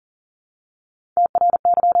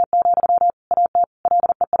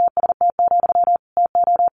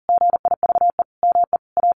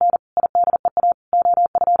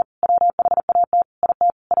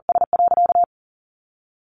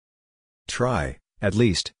try, at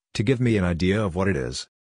least, to give me an idea of what it is.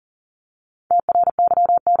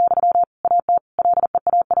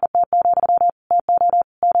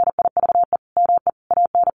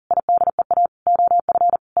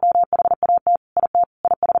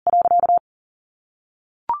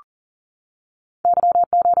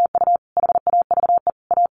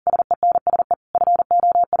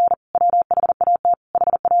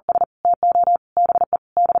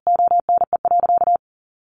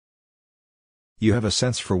 You have a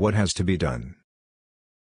sense for what has to be done.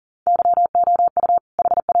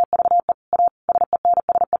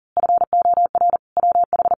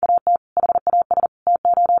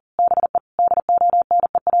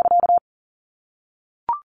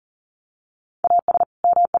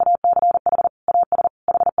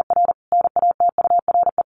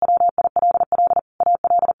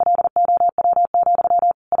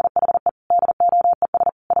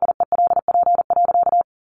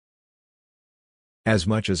 As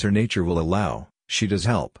much as her nature will allow, she does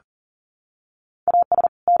help.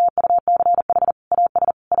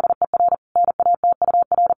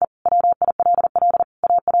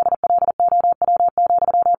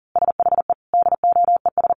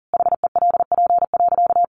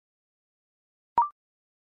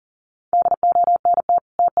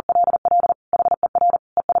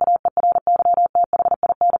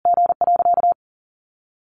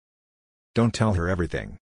 Don't tell her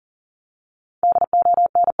everything.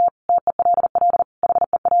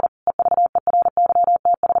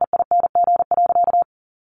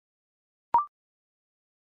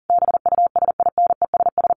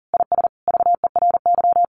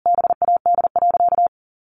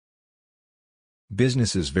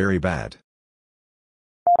 Business is very bad.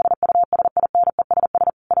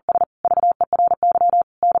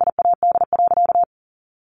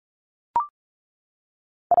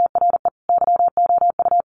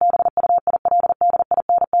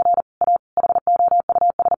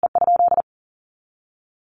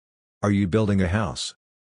 Are you building a house?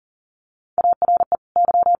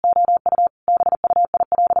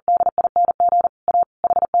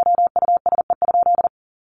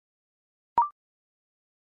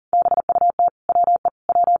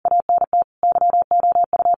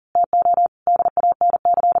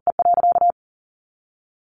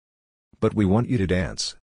 But we want you to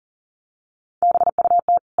dance.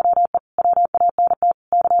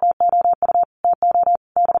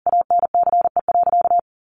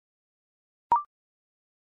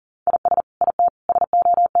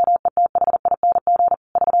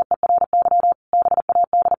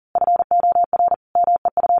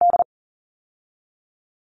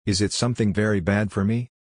 Is it something very bad for me?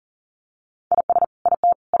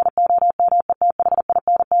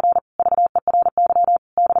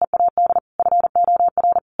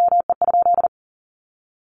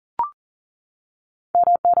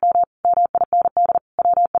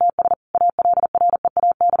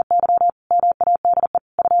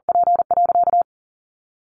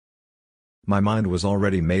 My mind was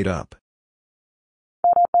already made up.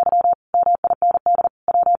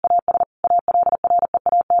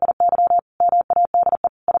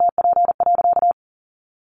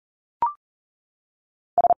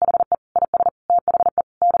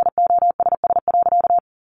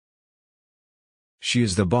 She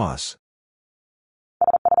is the boss.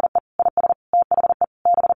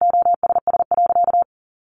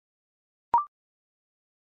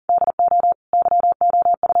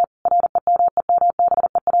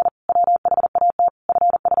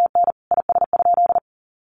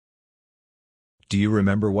 Do you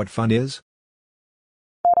remember what fun is?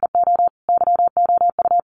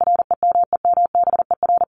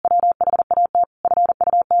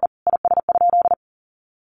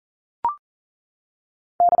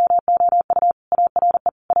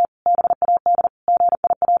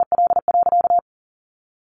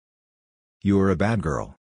 You are a bad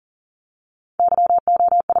girl.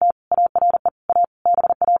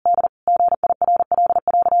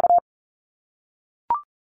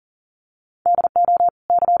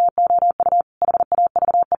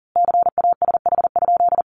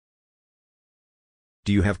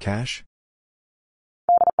 Do you have cash?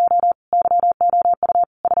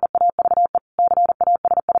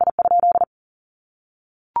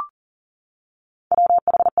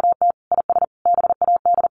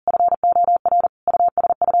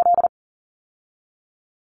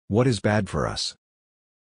 What is bad for us?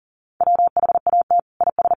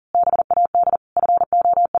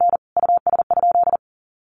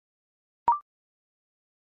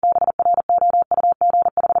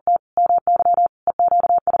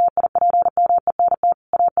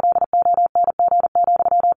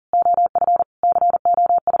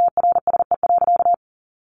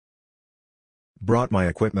 Brought my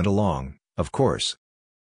equipment along, of course.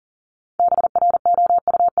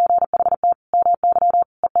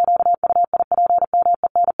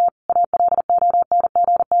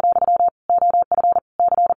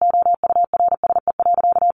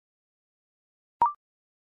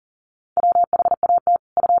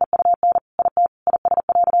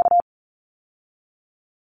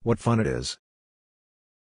 What fun it is.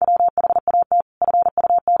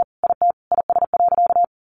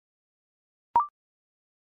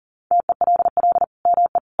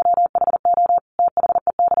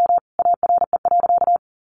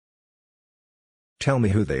 Tell me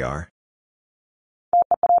who they are.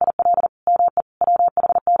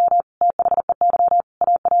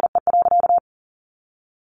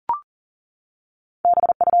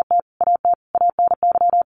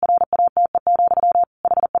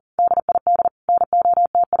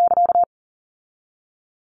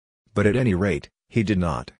 But at any rate, he did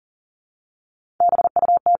not.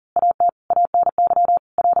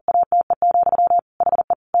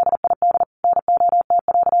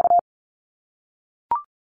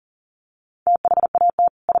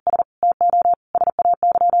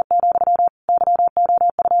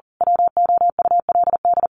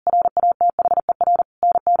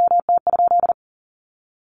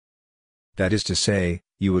 That is to say,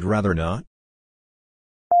 you would rather not?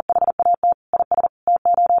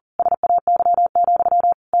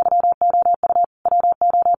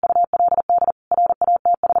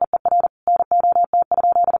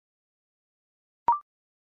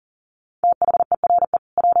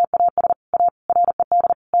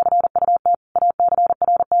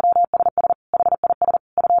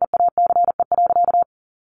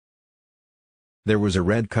 There was a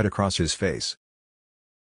red cut across his face.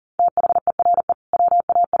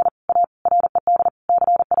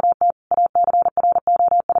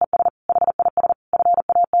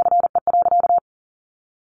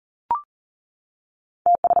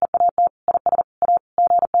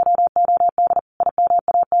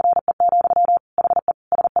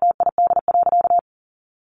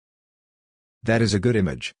 That is a good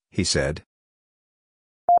image, he said.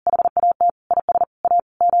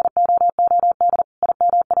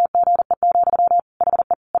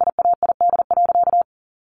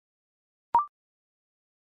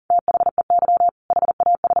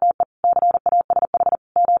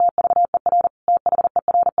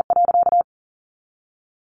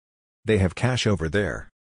 They have cash over there.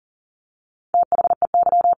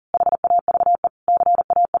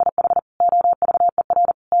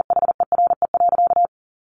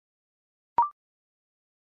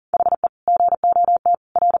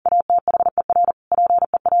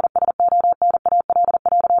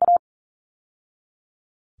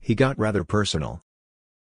 He got rather personal.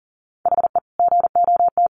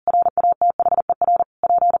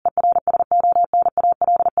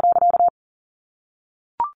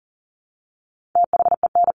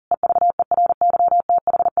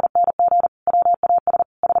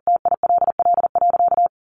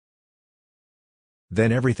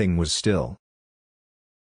 Then everything was still.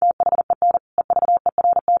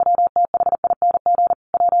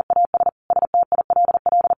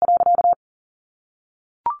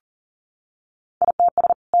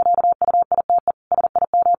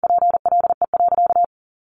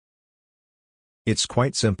 It's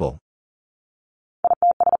quite simple.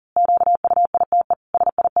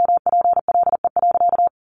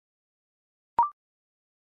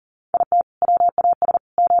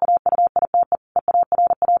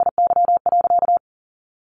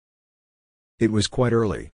 It was quite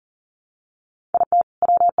early.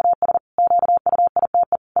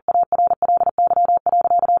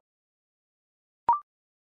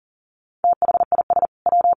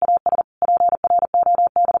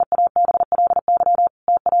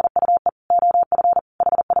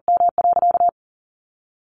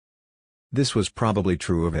 This was probably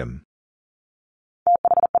true of him.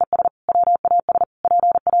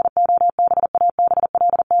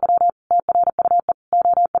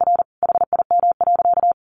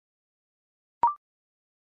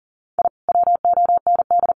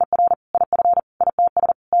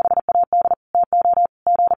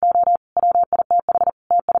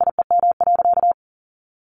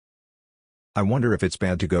 I wonder if it's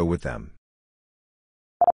bad to go with them.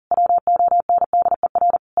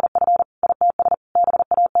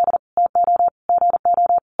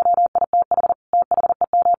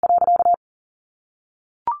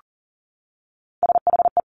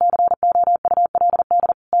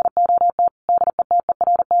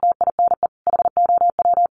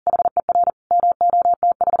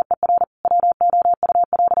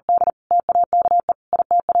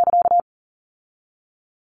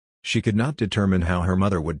 She could not determine how her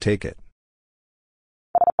mother would take it.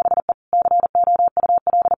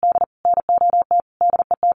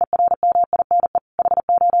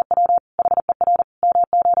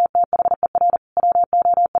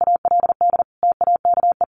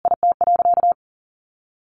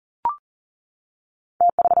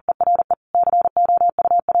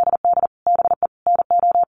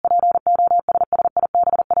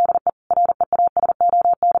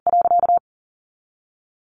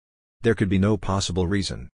 There could be no possible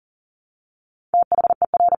reason.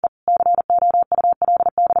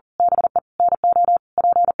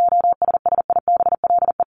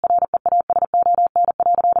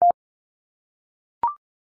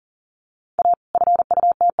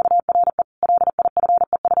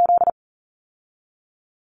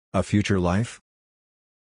 A future life?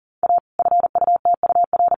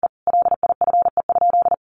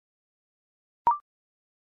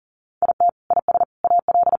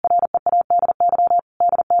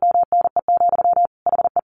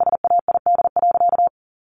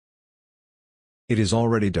 It is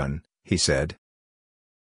already done, he said.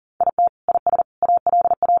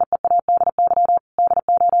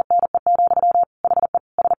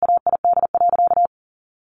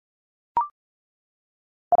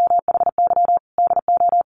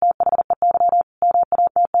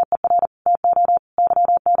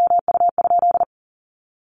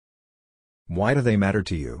 Why do they matter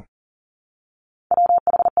to you?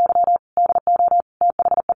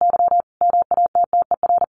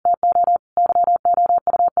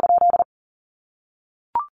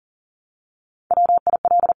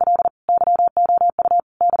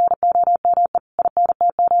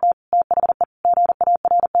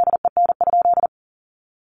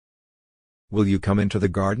 Will you come into the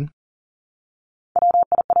garden?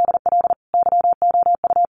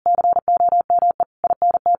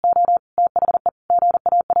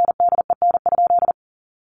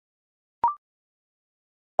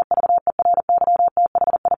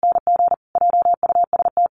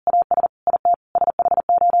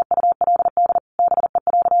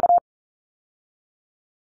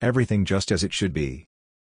 Everything just as it should be.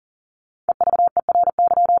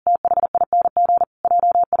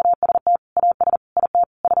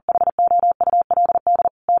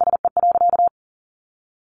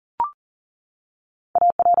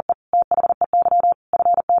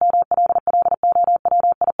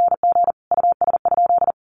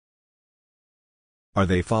 Are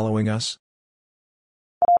they following us?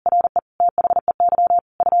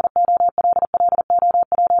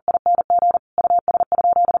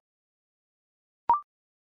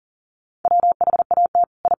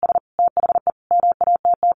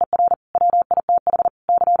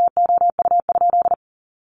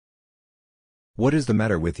 What is the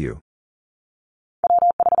matter with you?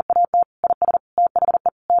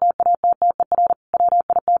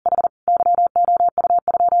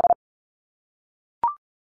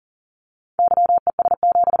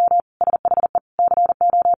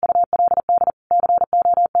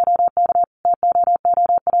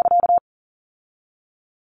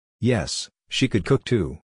 Yes, she could cook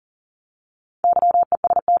too.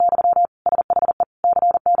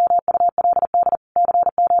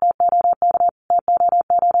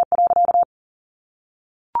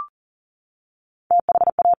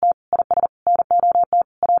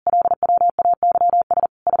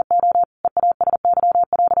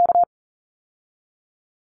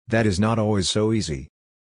 That is not always so easy.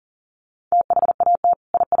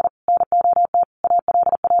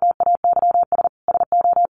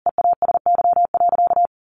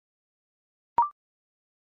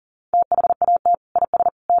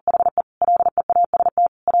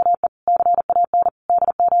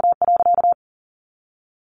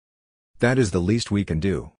 That is the least we can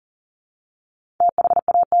do.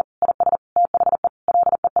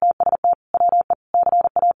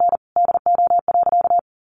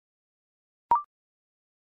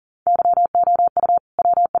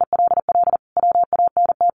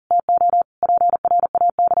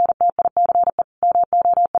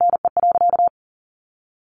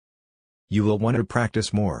 You will want to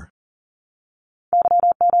practice more.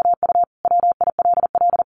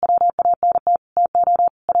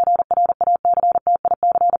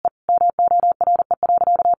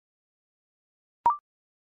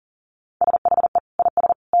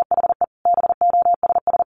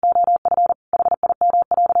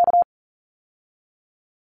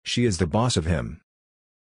 She is the boss of him.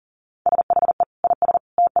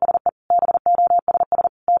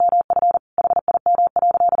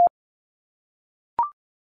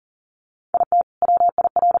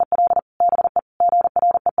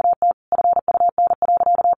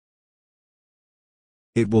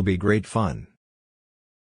 It will be great fun.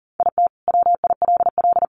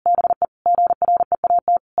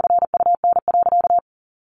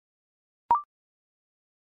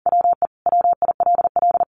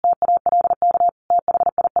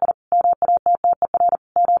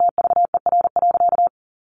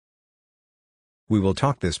 We will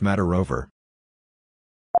talk this matter over.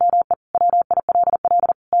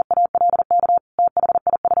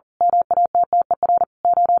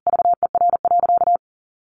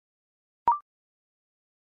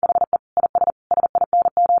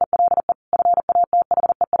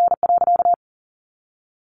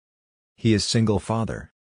 He is single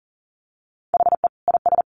father.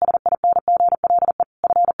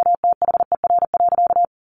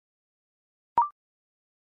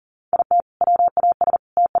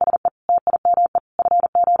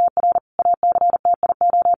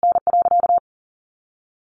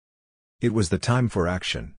 It was the time for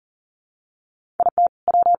action.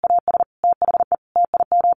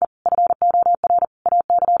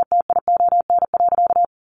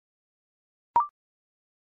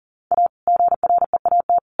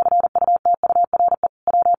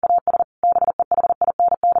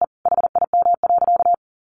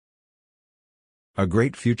 A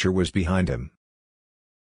great future was behind him.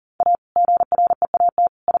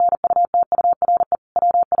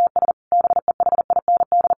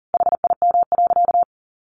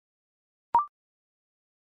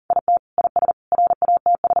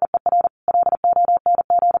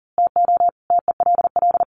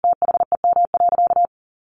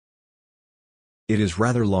 It is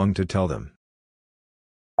rather long to tell them.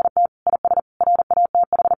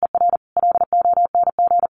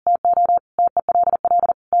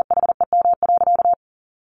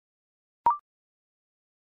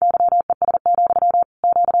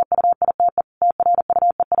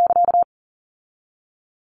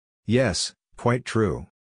 Yes, quite true.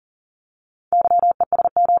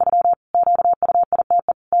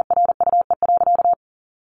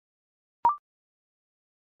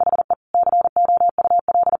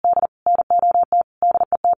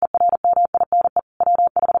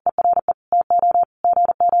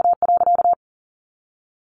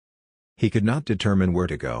 He could not determine where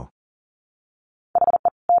to go.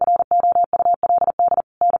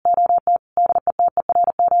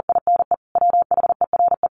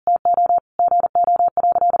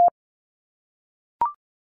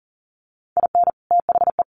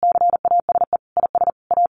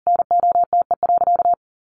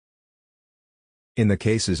 In the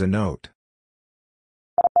case is a note.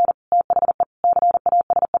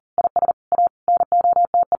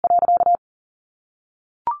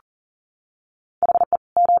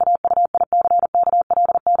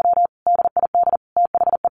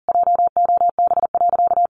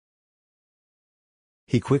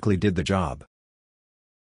 He quickly did the job.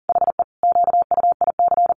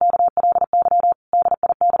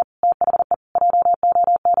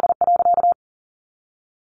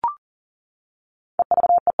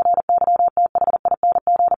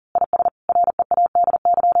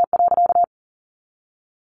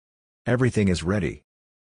 Everything is ready.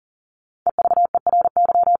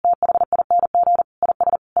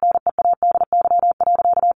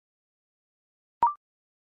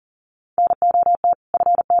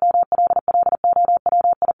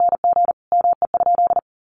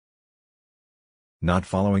 Not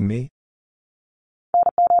following me?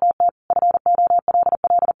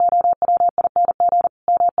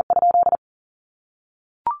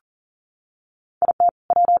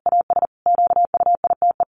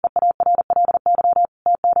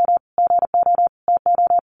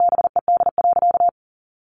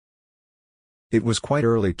 It was quite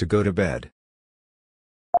early to go to bed.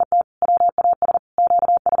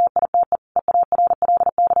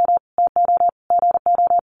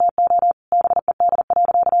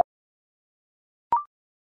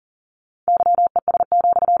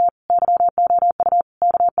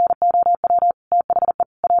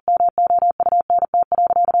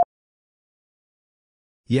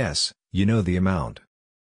 Yes, you know the amount.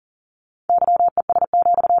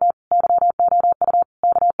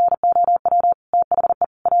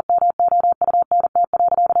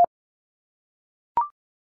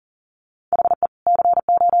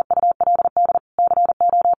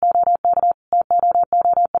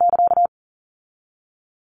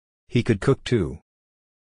 He could cook too.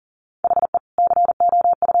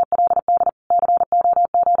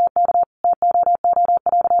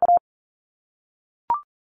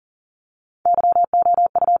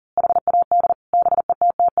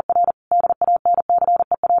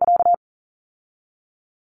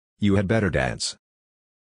 You had better dance.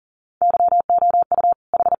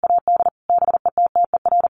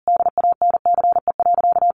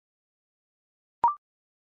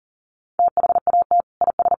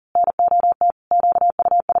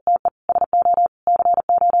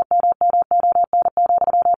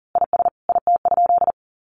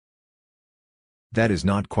 That is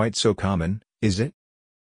not quite so common, is it?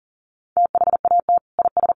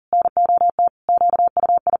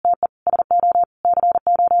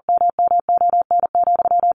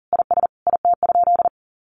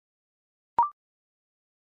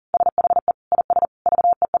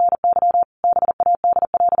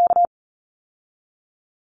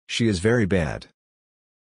 She is very bad.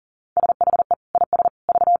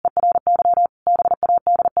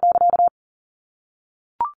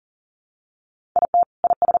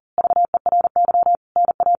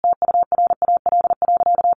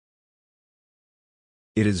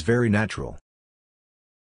 It is very natural.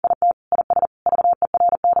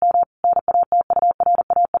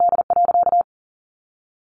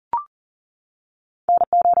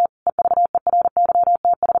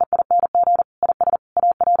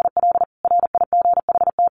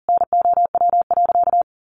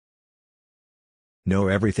 No,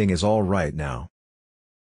 everything is all right now.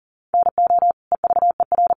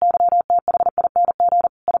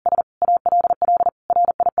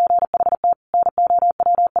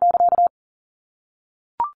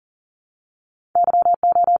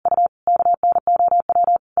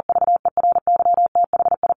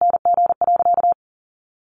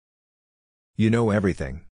 You know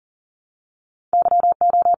everything.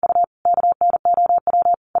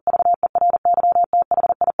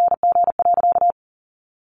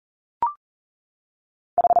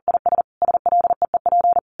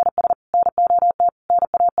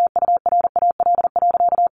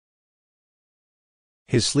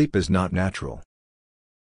 His sleep is not natural.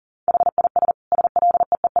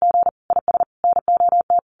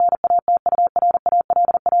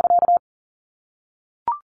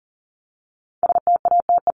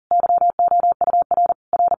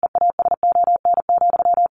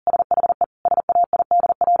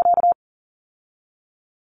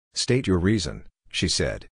 State your reason, she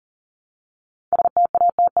said.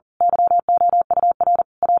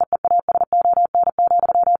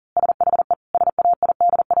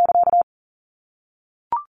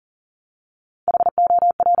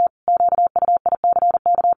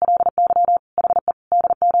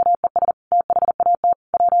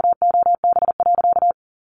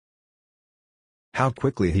 How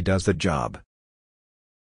quickly he does the job.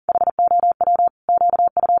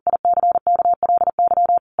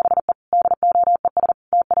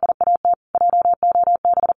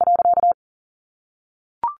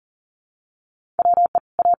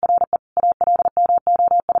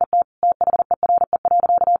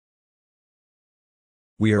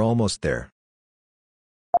 We are almost there.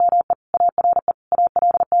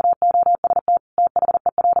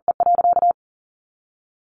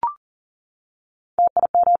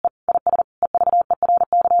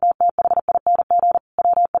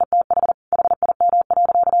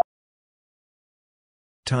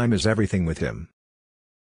 Time is everything with him.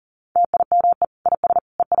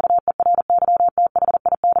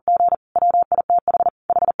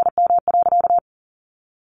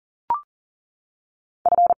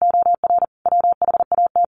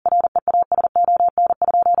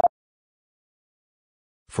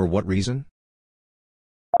 For what reason?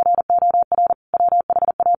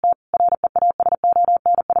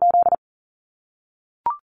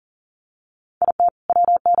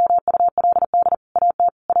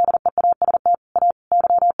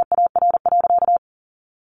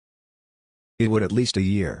 It would at least a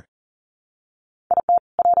year.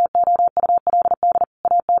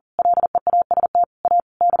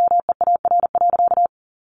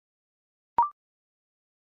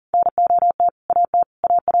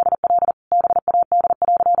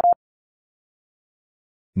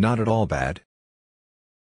 Not at all bad.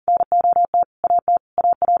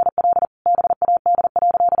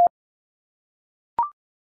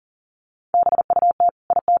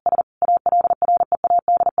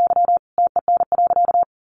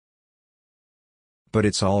 But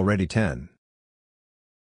it's already 10.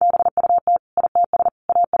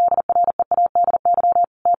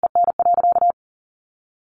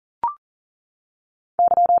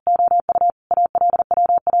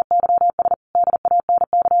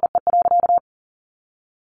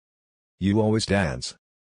 You always dance.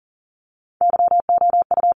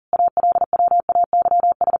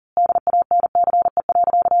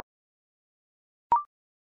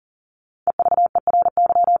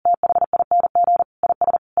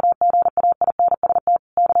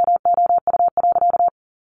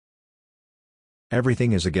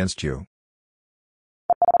 Everything is against you.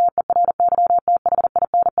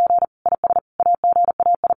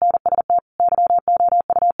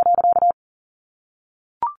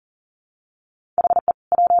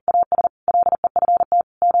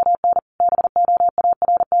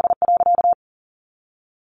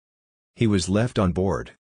 He was left on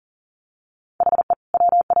board.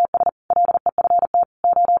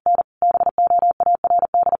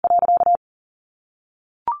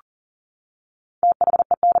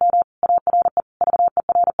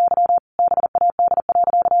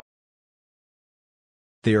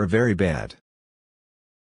 They are very bad.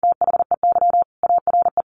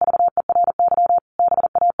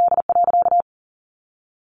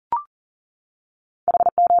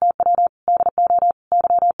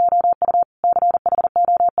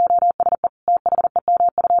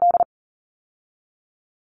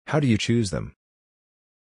 How do you choose them?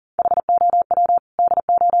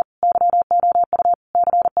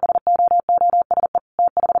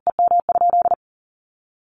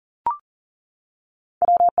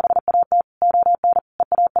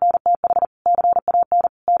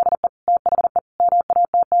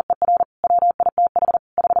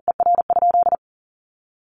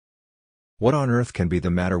 What on earth can be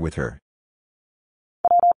the matter with her?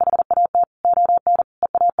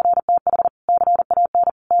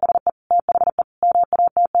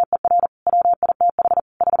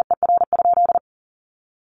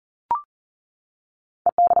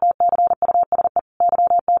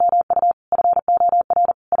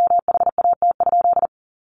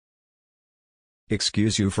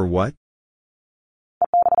 Excuse you for what?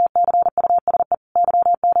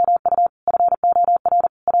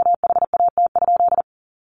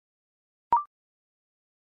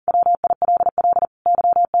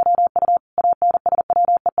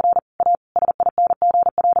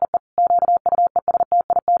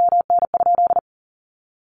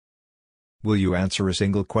 Will you answer a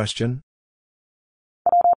single question?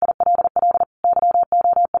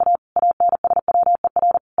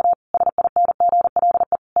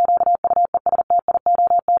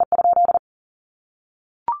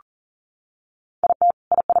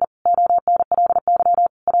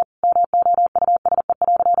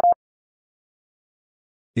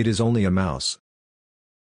 It is only a mouse.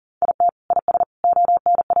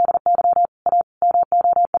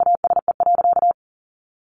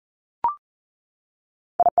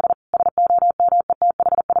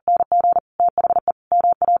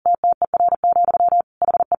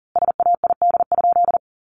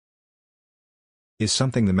 Is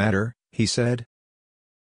something the matter? He said.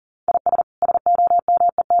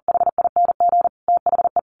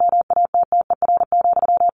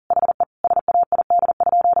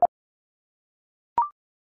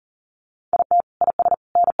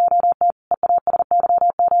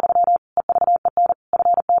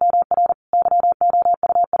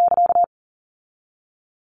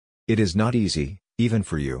 It is not easy, even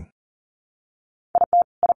for you.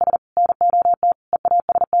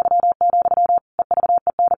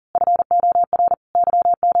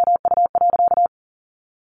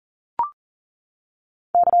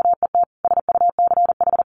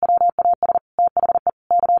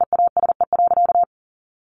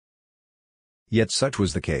 Yet such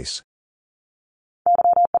was the case.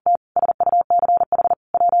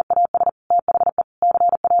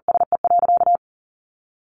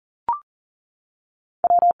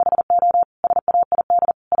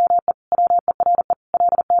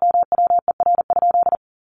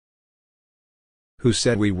 Who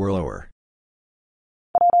said we were lower?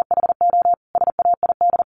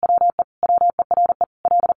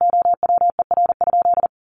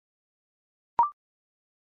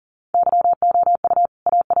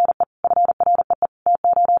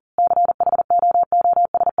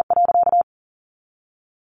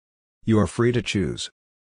 You are free to choose.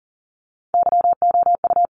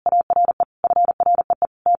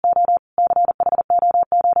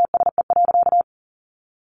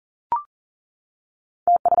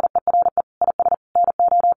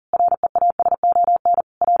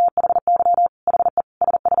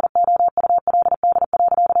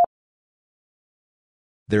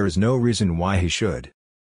 There is no reason why he should.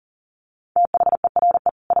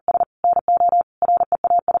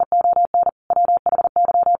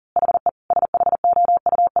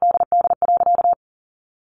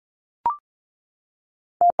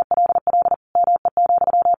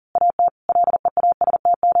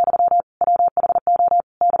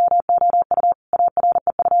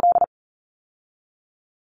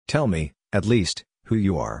 Tell me, at least, who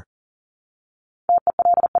you are.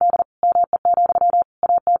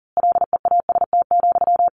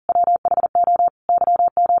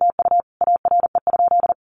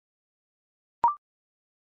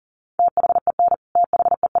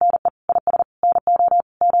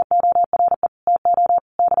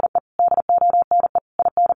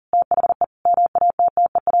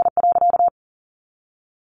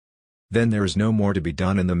 Then there is no more to be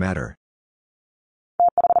done in the matter.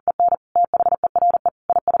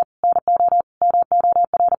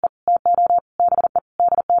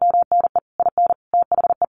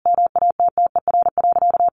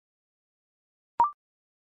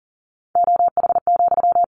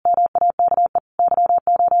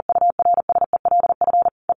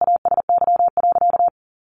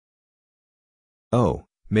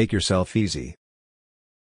 Make yourself easy.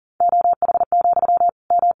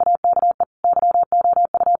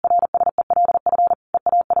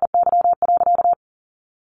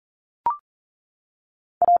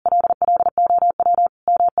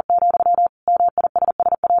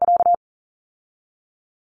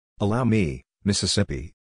 Allow me,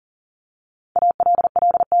 Mississippi.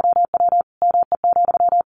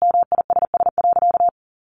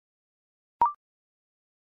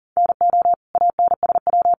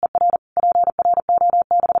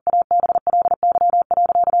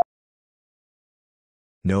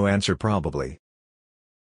 No answer probably.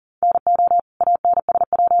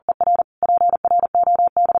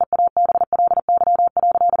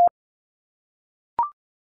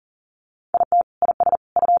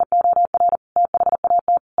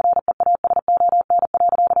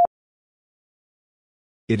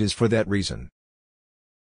 It is for that reason.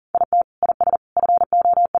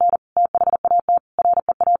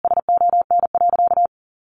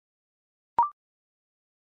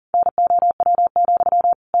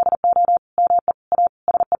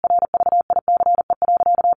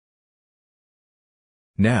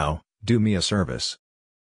 Now, do me a service.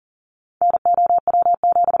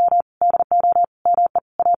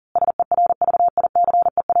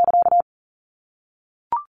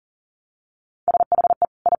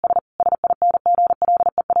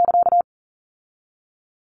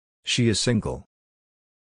 She is single.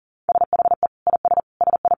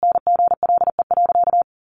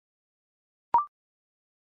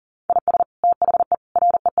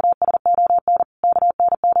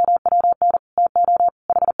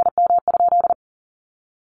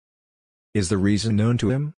 Is the reason known to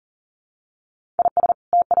him?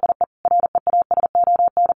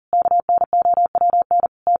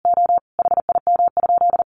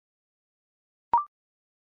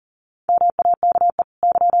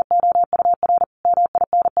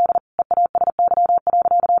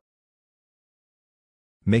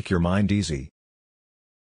 Make your mind easy.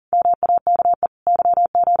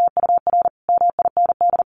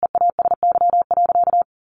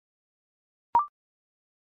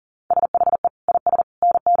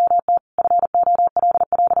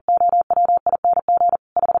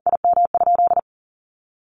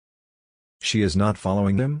 She is not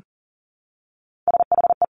following them?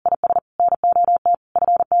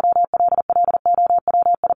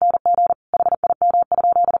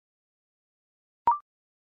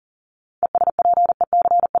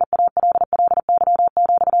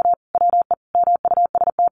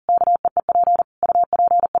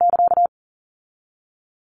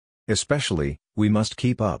 Especially, we must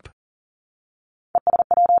keep up.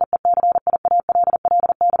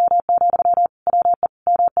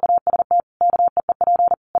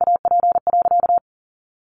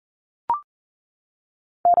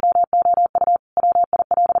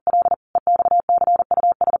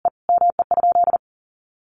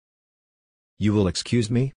 You will excuse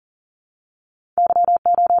me?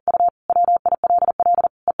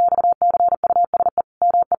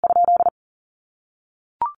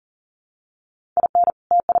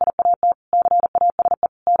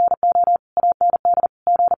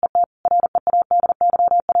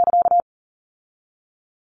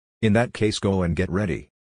 In that case, go and get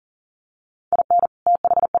ready.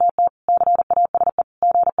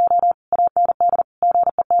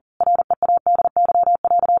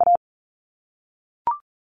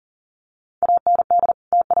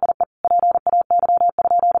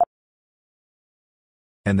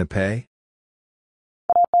 And the pay?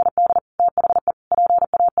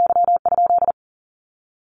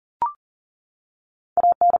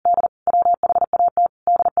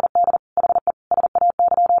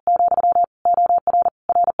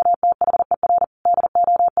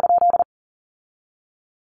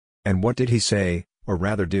 And what did he say, or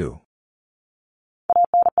rather do?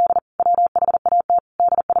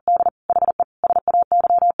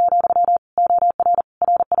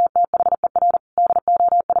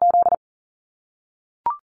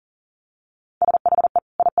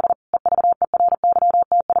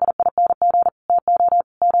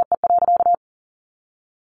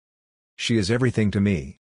 She is everything to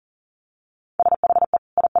me.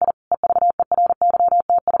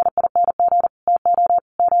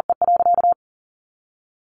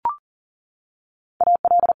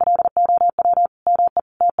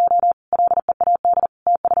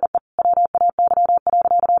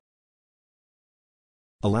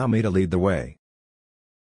 Allow me to lead the way.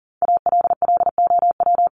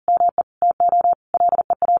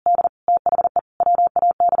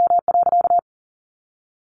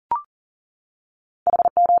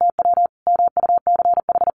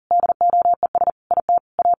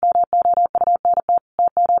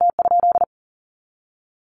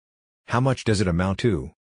 How much does it amount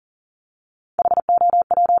to?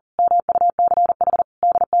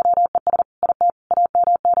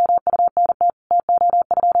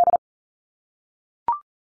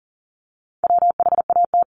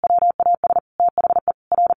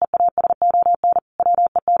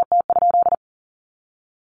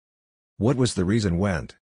 What was the reason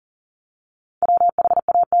went?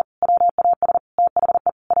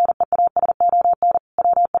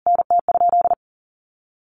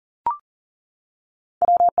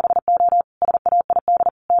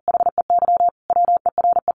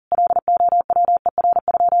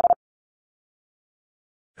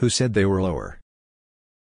 Who said they were lower?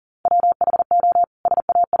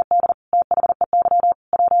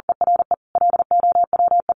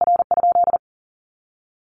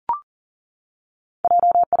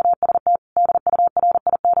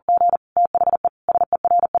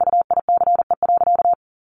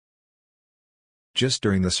 Just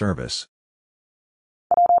during the service.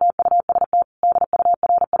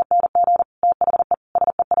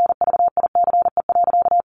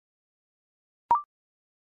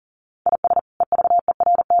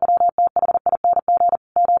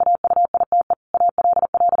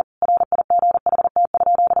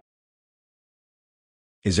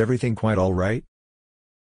 Is everything quite all right?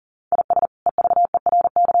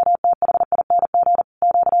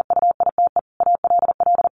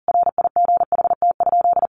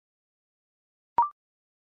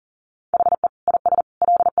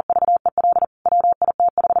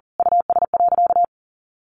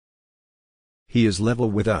 He is level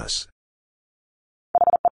with us.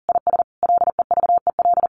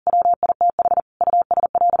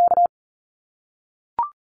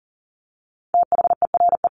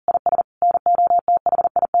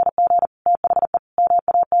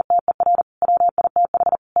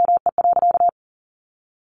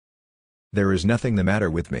 There is nothing the matter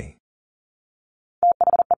with me.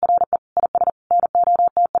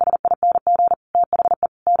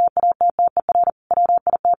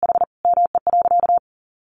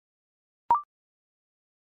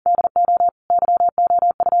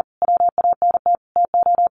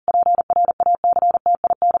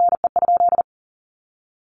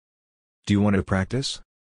 Do you want to practice?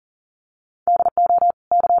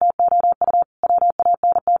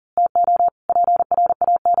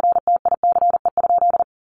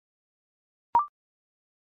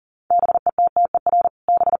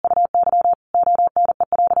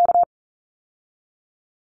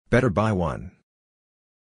 Better buy one.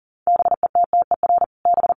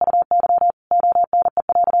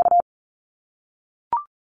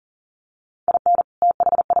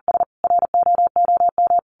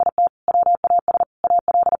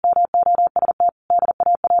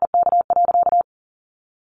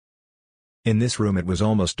 In this room it was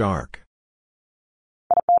almost dark.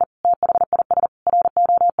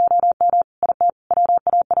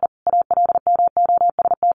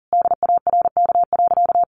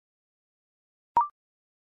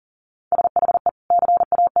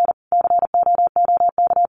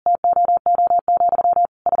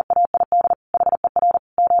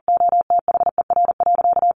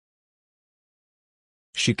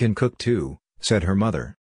 She can cook too, said her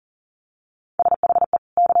mother.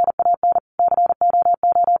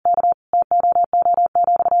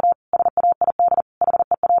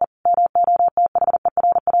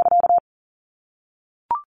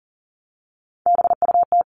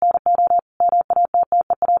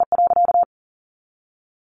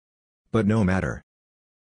 But no matter.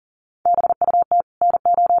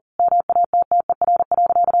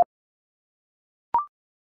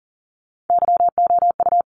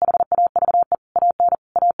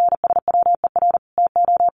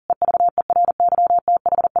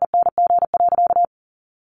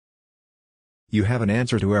 You have an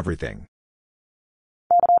answer to everything.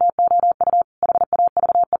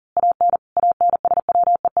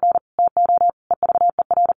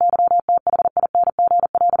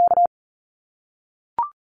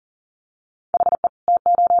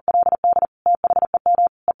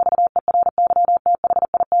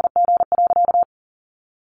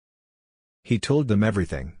 He told them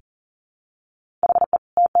everything.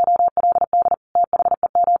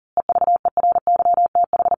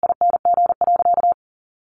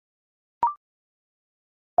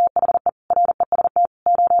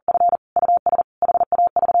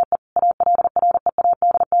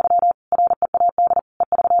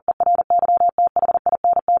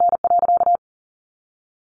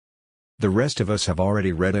 The rest of us have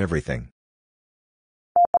already read everything.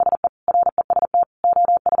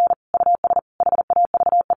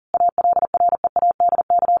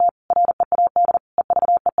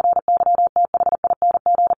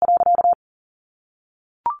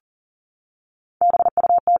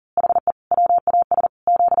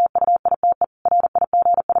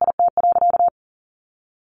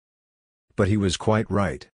 But he was quite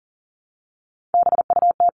right.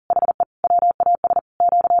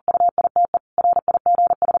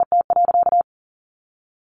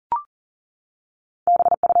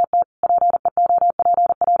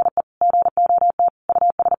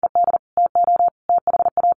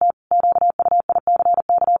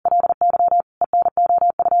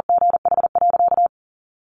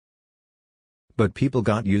 But people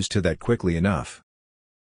got used to that quickly enough.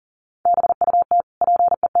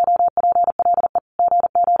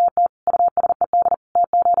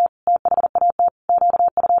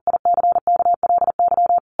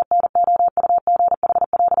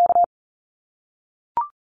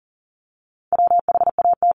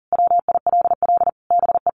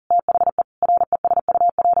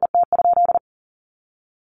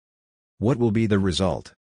 What will be the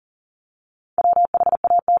result?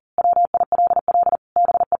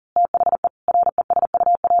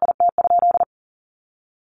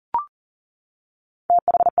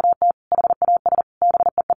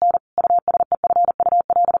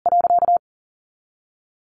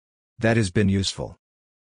 That has been useful.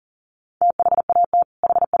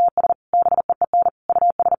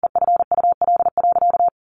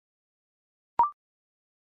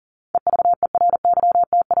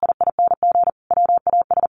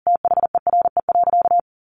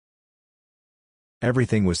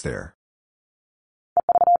 Everything was there.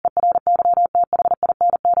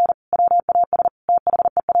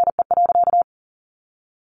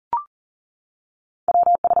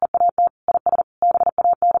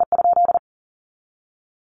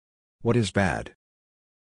 What is bad?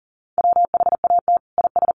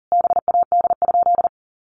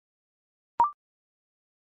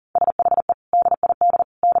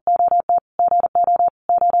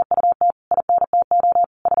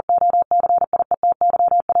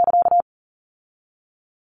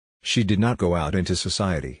 She did not go out into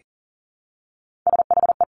society.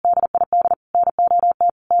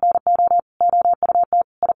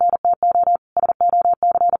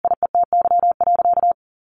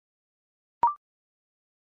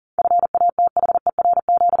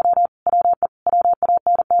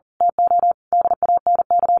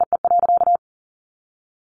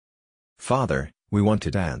 Father, we want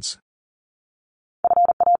to dance.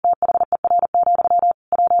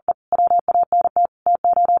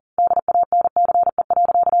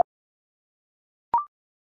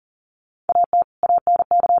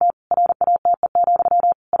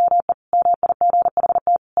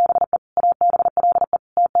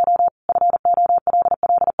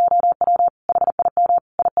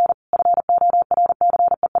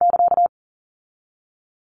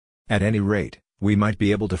 At any rate, we might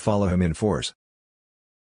be able to follow him in force.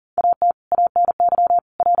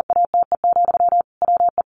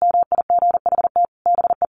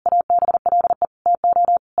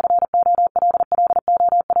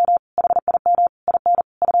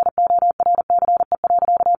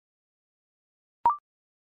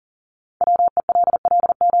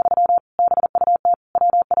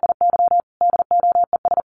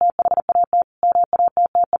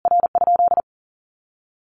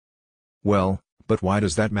 Well, but why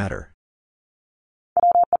does that matter?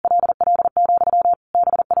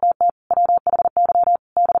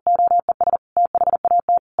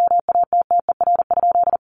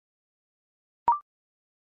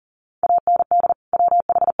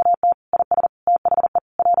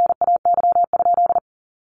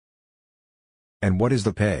 And what is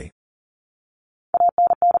the pay?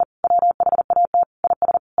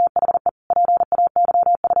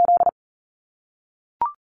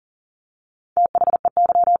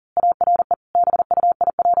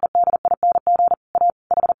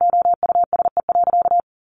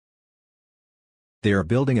 They are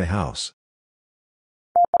building a house.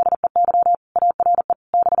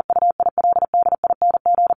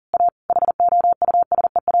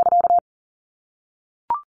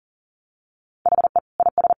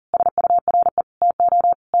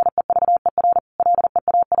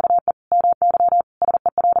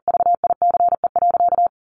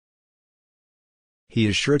 He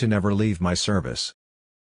is sure to never leave my service.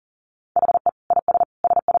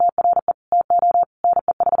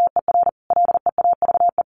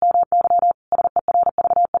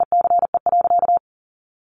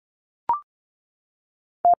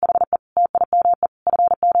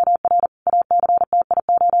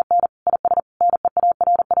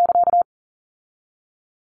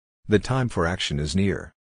 The time for action is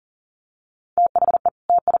near.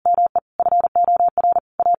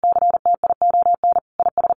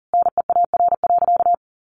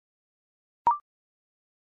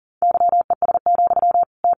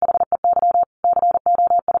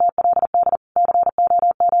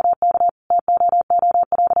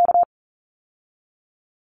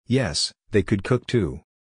 Yes, they could cook too.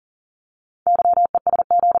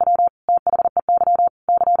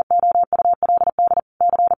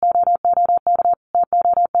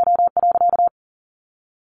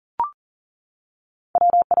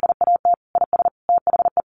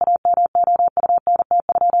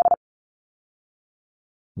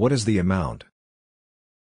 What is the amount?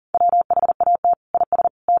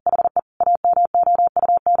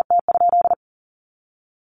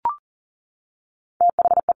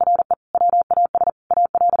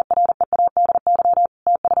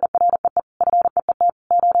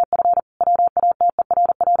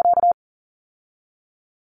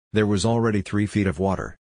 There was already 3 feet of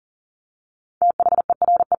water.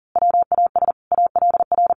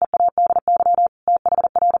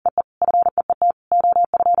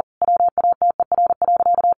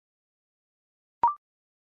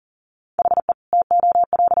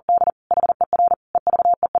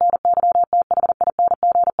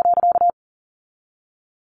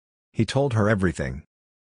 He told her everything.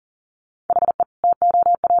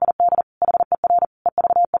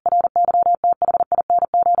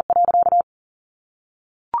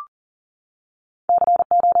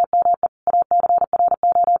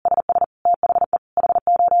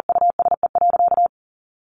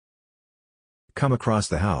 Come across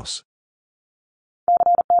the house.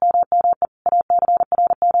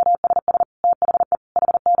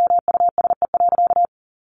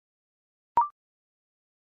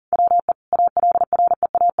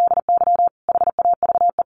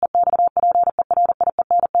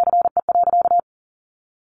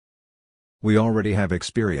 We already have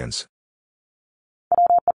experience.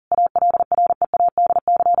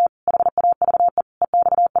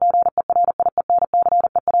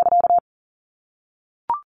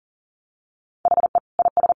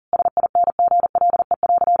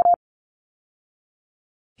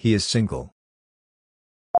 He is single.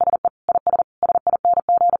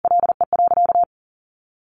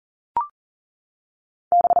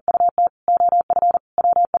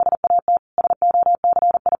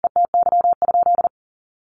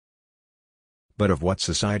 But of what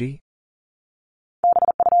society?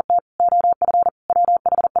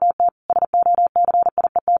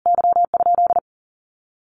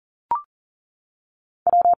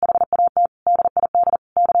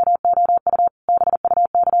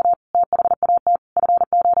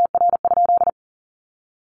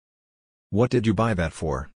 What did you buy that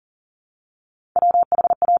for?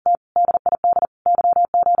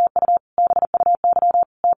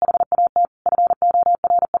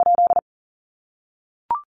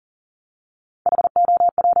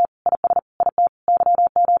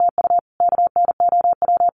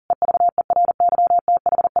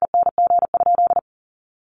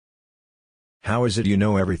 How is it you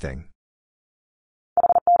know everything?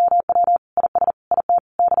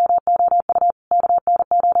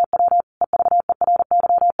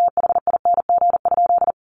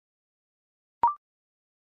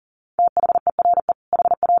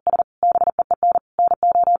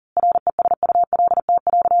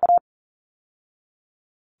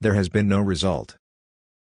 There has been no result.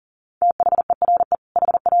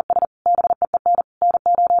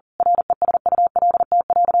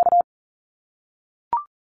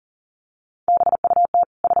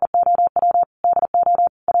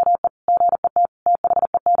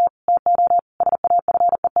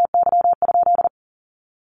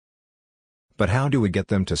 But how do we get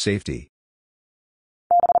them to safety?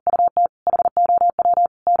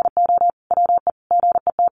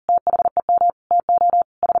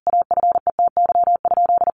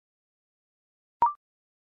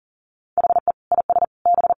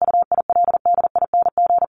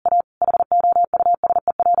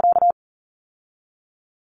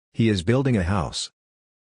 He is building a house.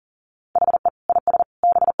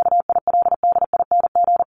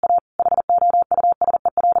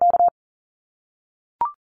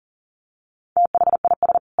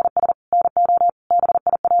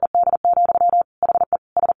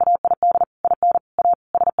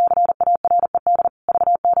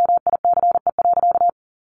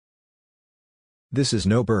 This is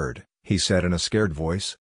no bird, he said in a scared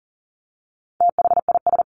voice.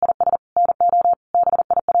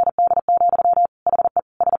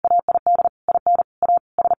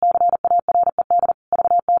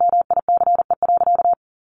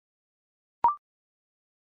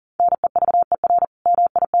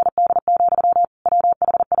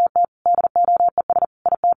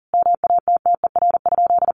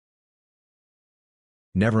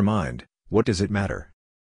 Never mind, what does it matter?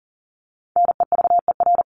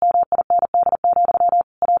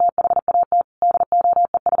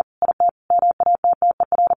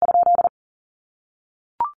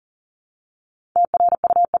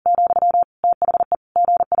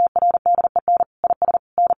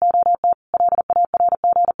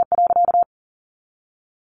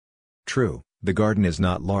 True, the garden is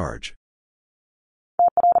not large.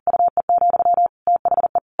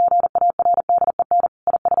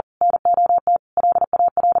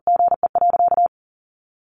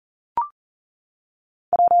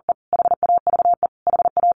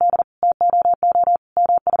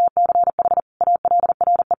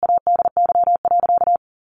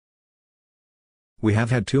 We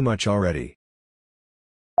have had too much already.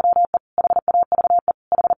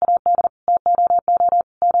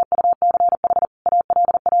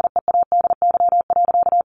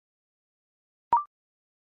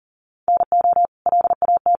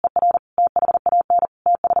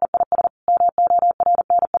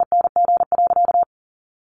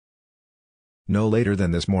 No later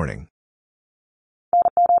than this morning.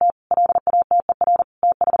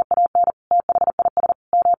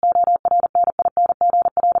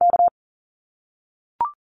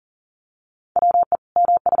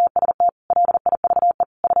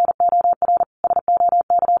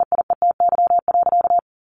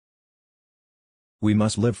 We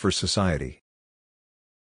must live for society.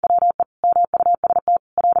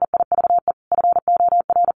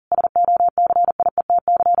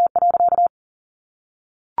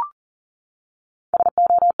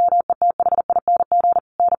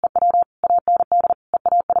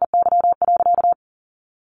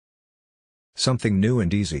 Something new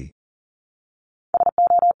and easy.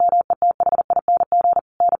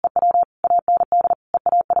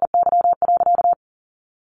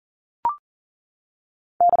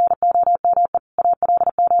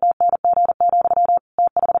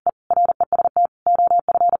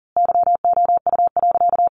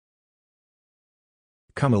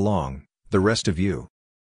 Come along, the rest of you.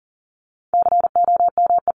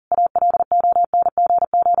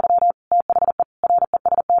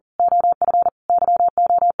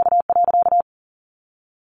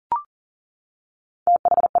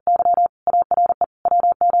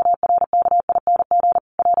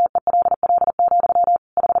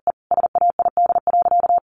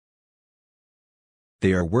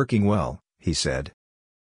 They are working well, he said.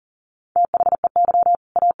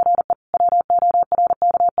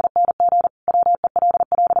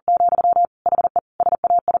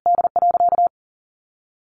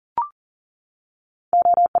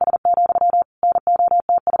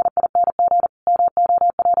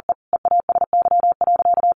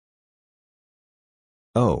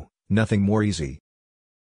 Oh, nothing more easy.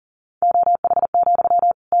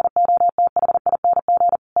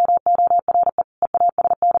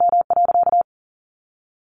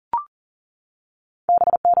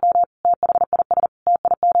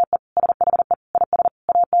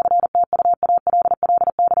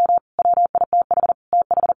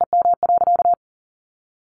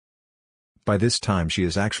 By this time she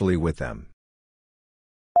is actually with them.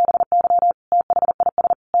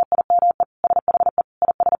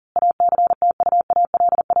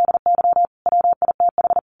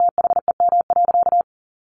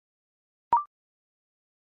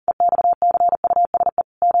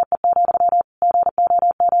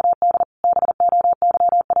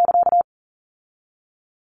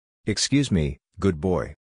 Excuse me, good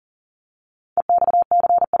boy.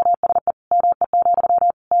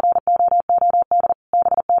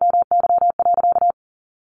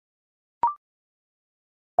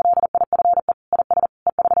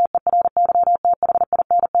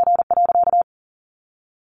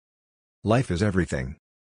 Life is everything.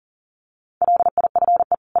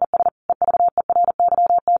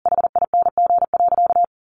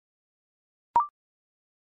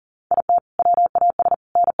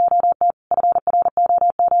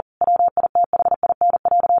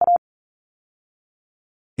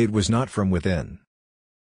 It was not from within.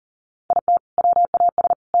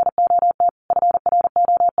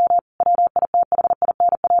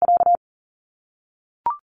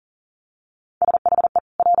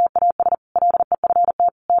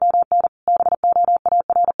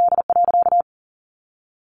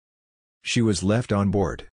 She was left on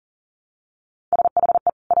board.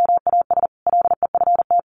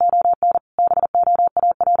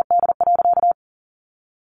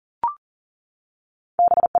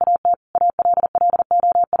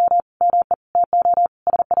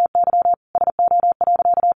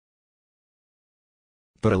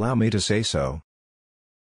 But allow me to say so.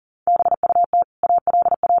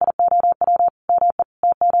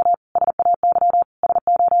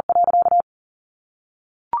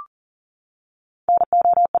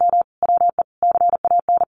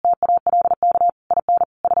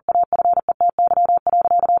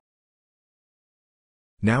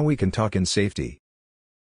 Now we can talk in safety.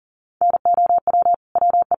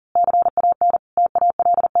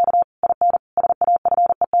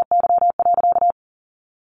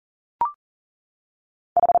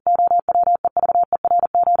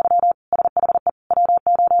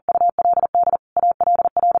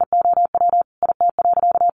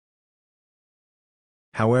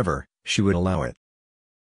 However, she would allow it.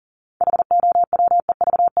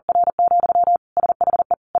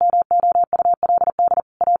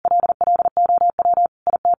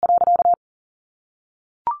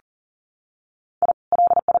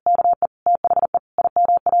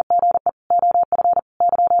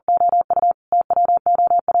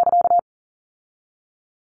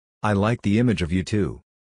 I like the image of you too.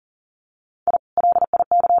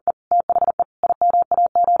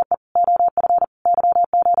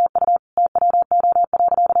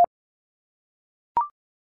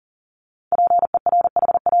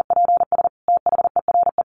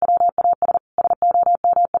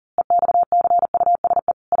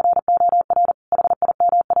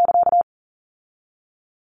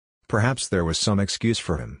 Perhaps there was some excuse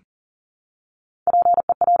for him.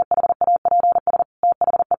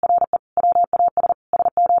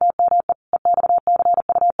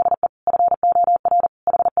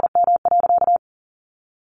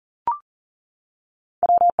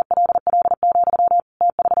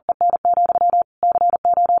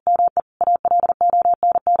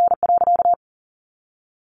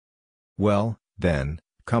 Well, then,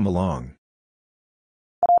 come along.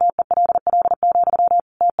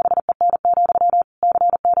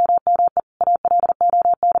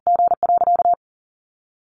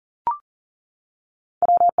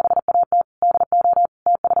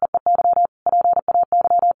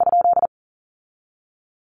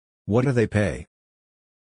 What do they pay?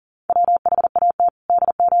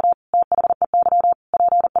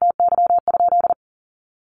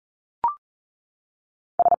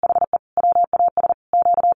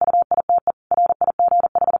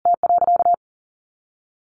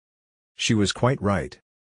 She was quite right.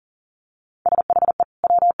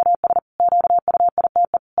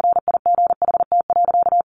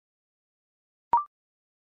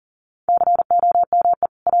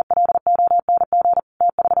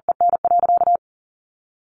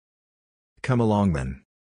 Come along then.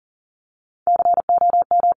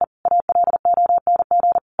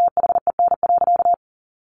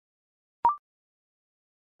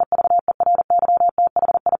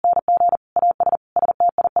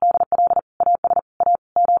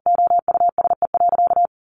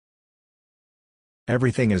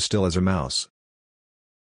 Everything is still as a mouse.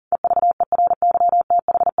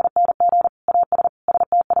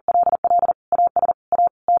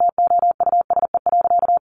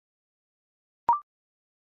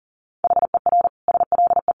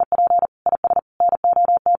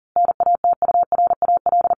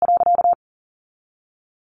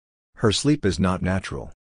 Her sleep is not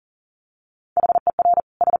natural.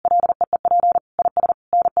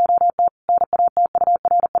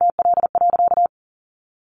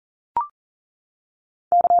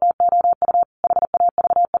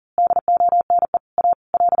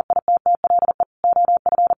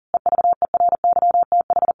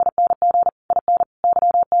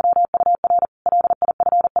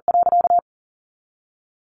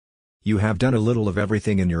 You have done a little of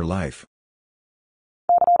everything in your life.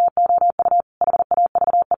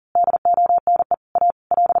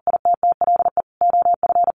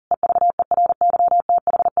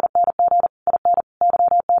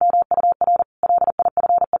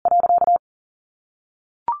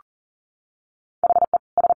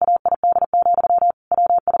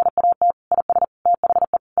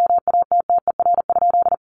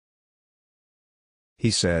 He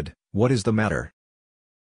said, "What is the matter?"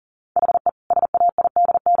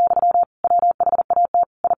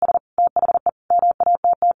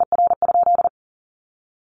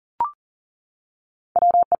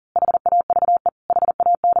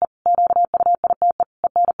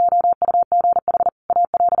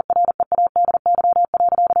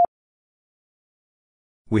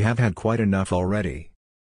 We have had quite enough already.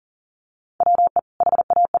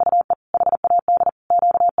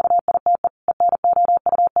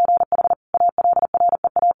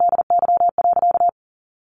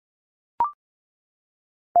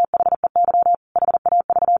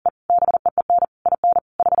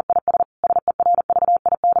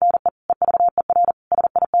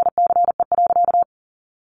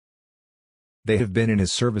 They have been in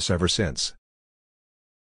his service ever since.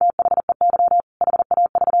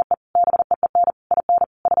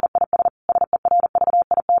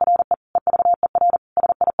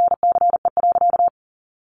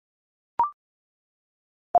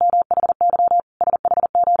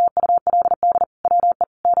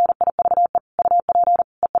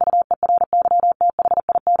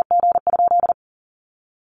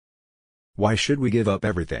 Why should we give up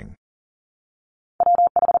everything?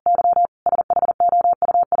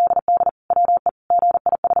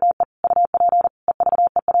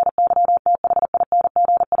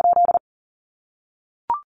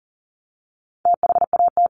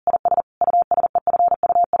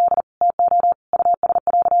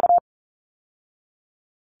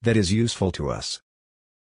 That is useful to us.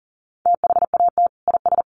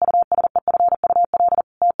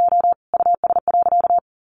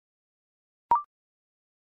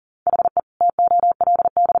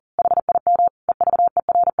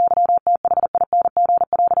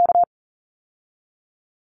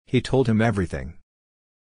 He told him everything.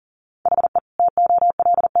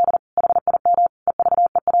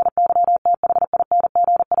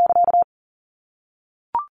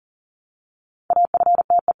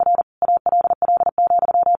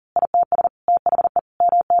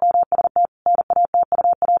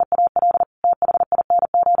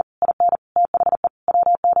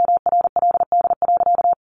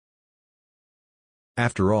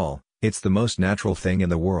 After all, it's the most natural thing in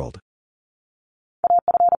the world.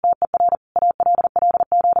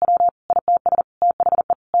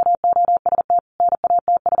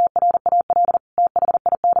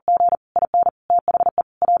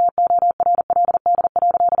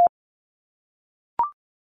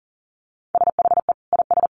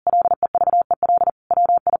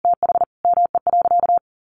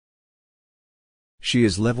 She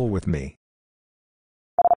is level with me.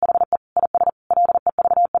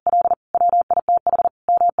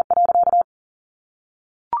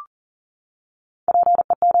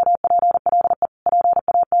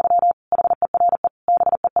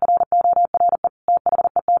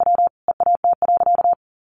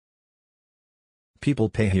 People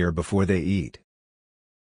pay here before they eat.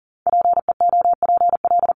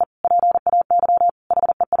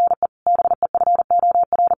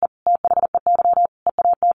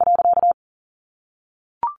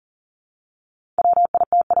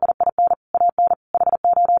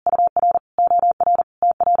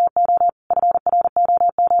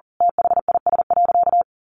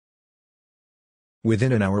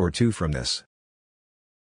 Within an hour or two from this.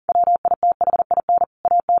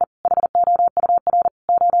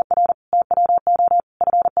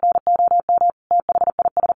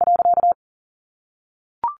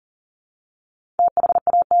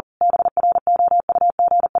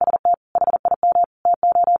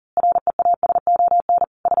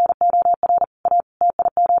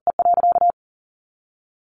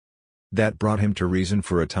 That brought him to reason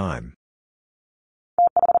for a time.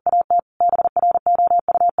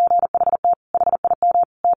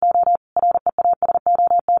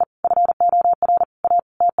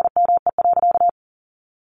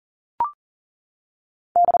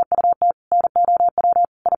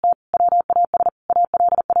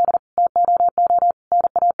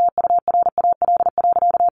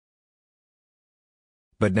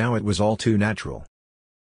 But now it was all too natural.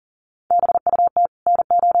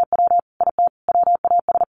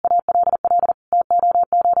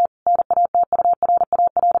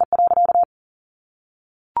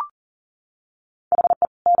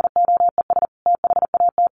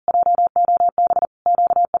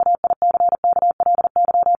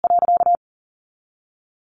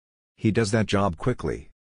 He does that job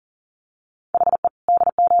quickly.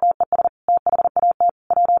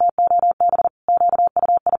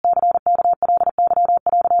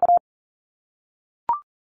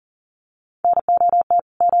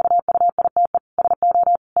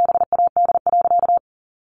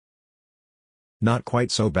 Not quite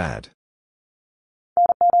so bad.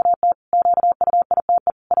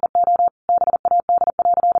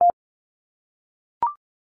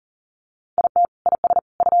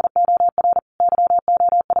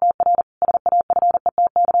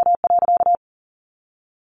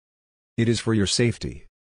 It is for your safety.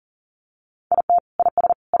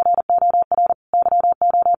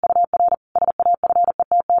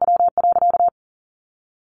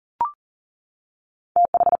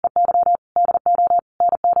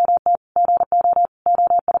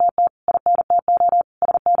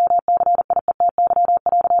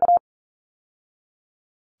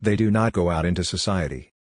 They do not go out into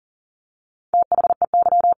society.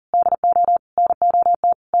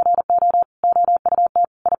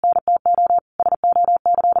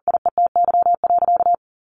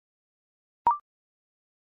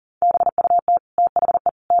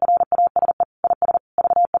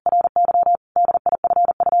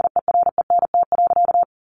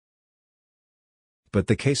 But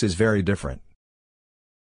the case is very different.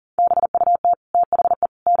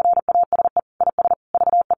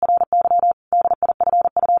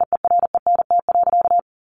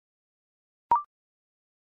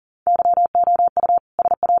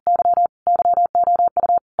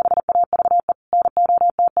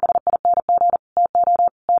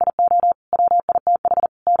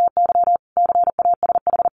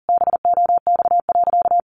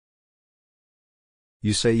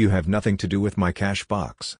 You say you have nothing to do with my cash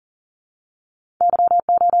box.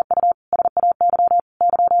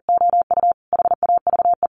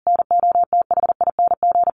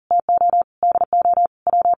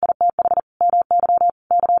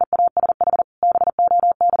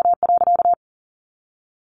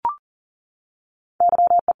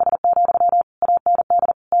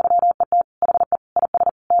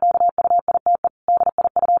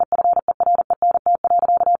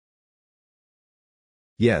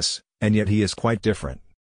 Yes, and yet he is quite different.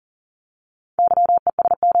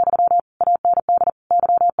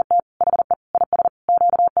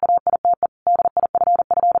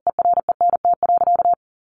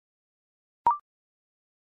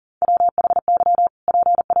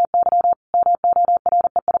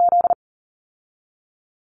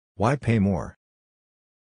 Why pay more?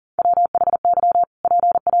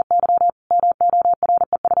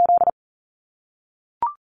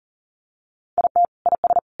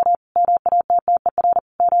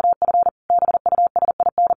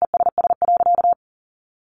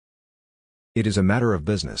 It is a matter of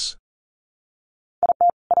business.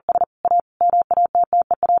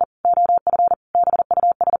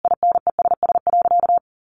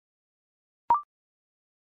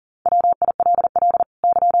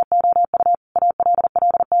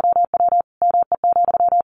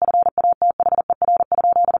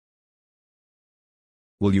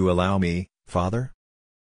 Will you allow me, Father?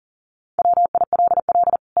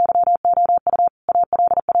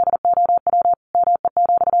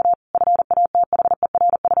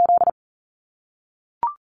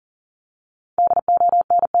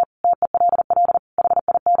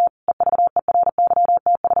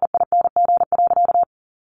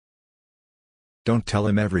 Don't tell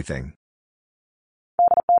him everything.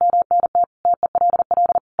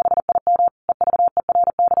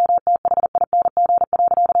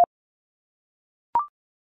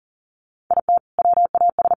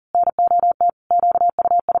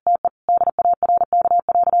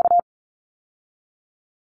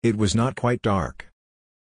 It was not quite dark.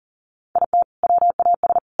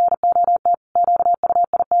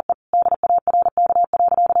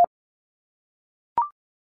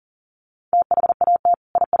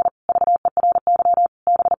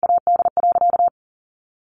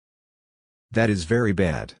 That is very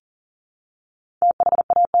bad.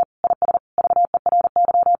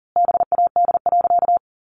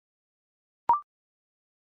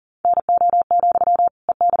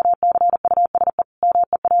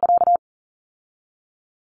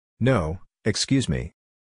 No, excuse me.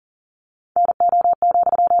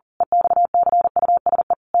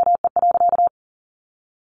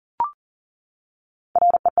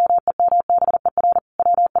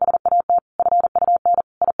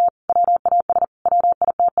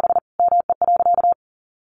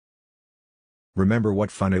 Remember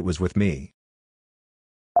what fun it was with me.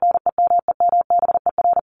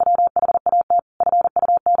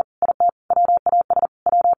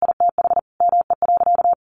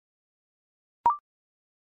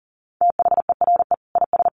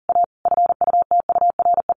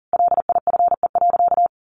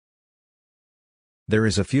 There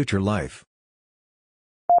is a future life.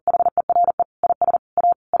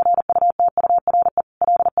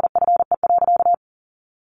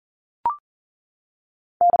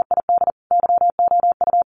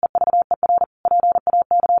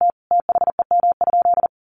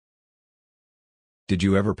 Did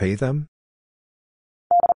you ever pay them?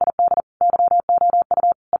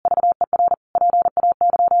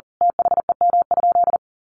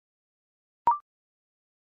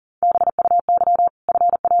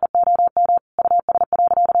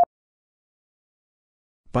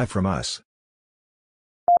 Buy from us.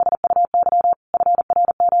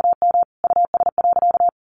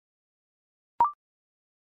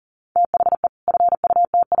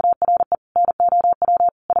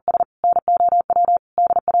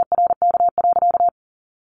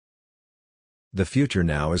 The future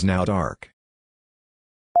now is now dark.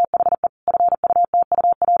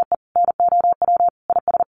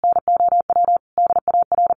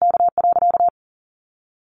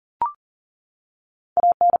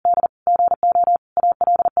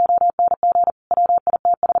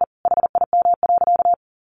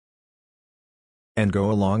 And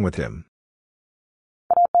go along with him.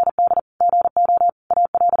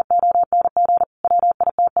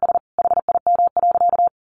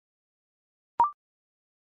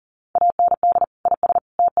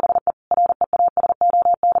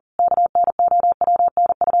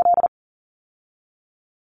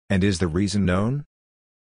 And is the reason known?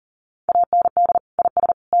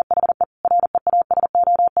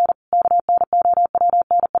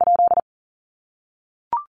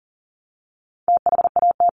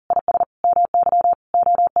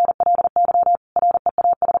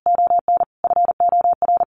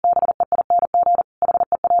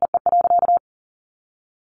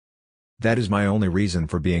 That is my only reason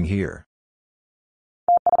for being here.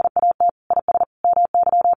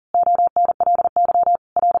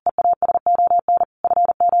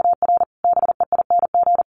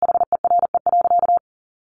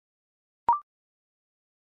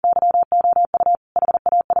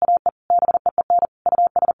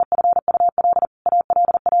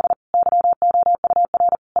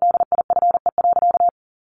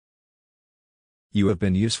 You have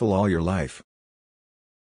been useful all your life.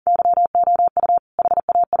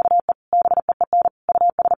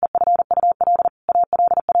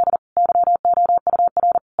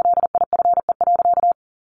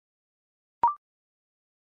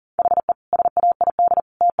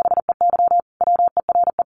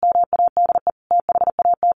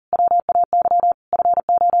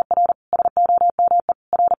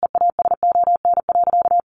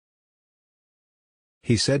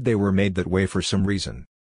 He said they were made that way for some reason.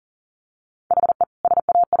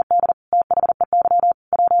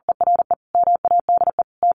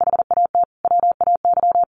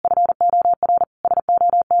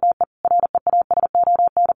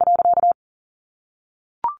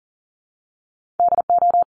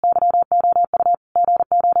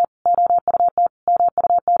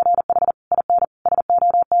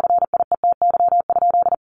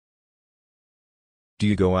 Do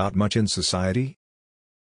you go out much in society?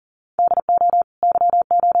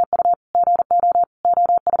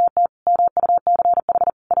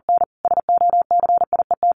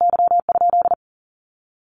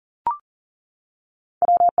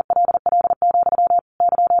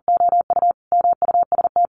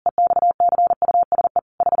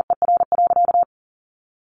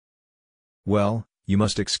 Well, you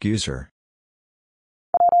must excuse her.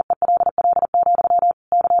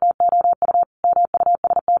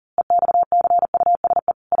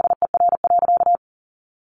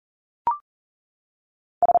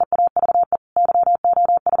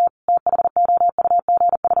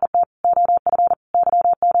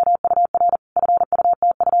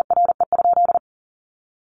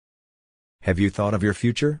 Have you thought of your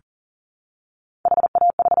future?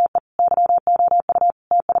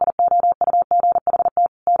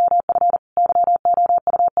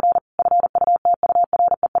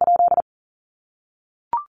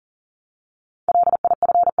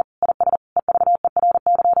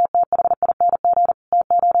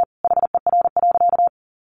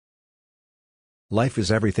 Life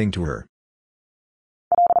is everything to her.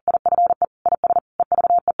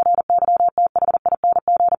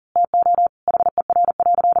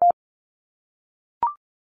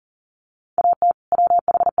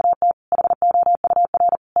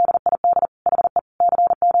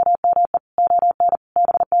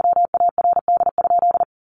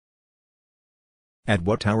 At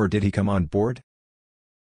what hour did he come on board?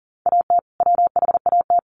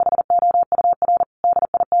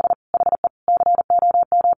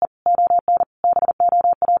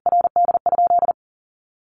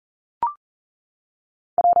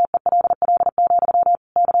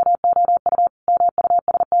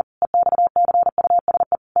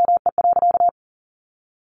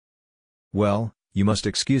 Well, you must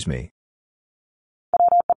excuse me.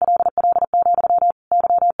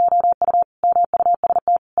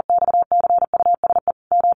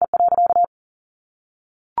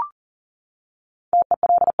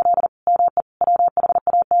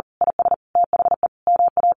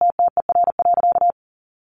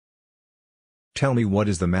 Tell me what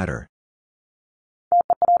is the matter.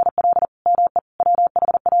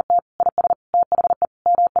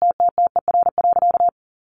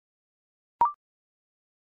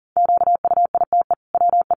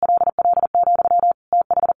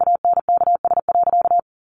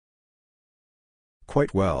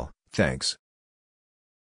 Quite well, thanks.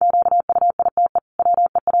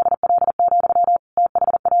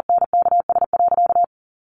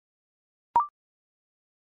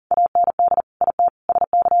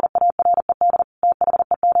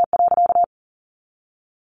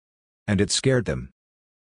 And it scared them.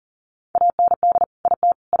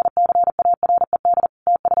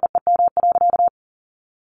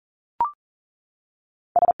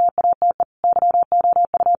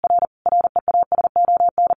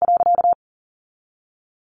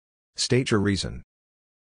 State your reason.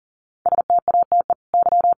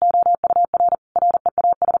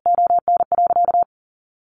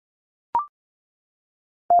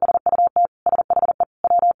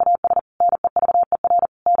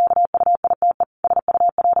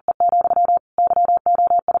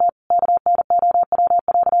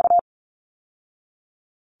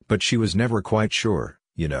 But she was never quite sure,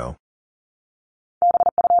 you know.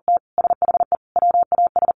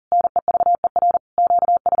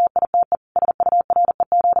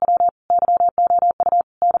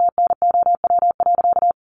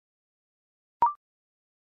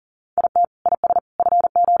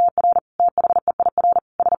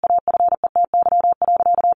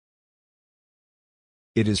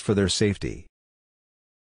 It is for their safety.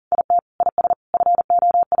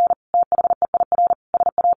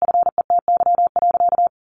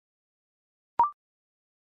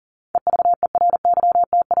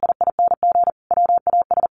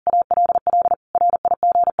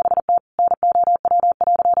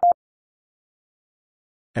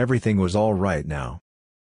 Everything was all right now.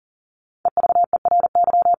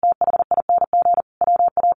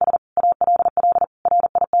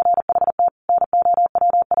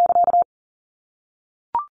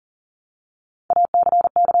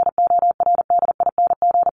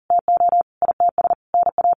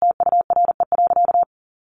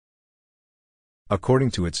 According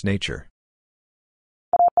to its nature.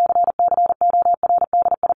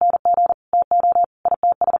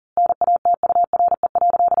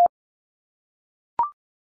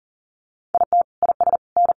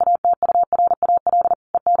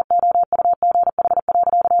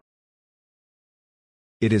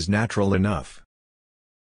 It is natural enough.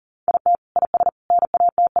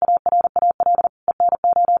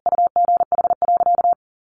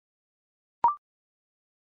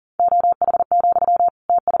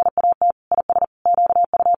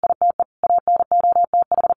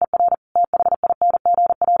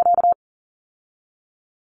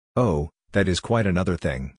 Oh, that is quite another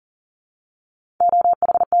thing.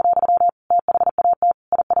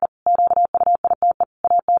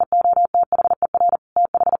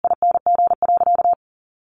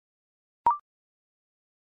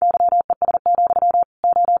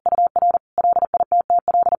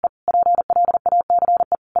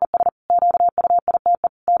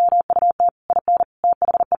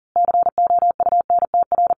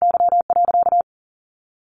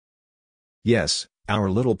 Yes, our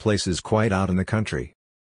little place is quite out in the country.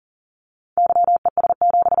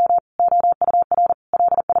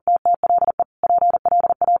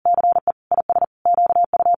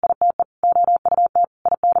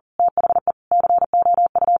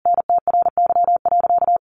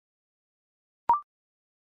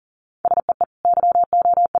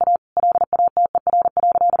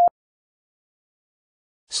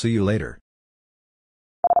 See you later.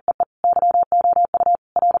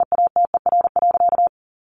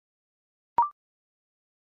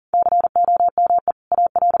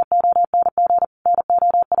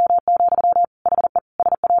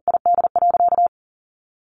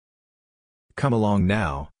 Come along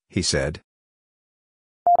now, he said.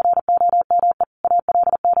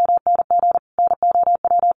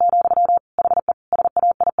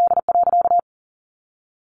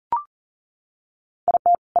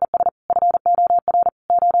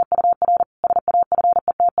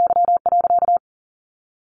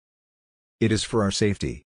 It is for our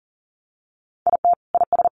safety.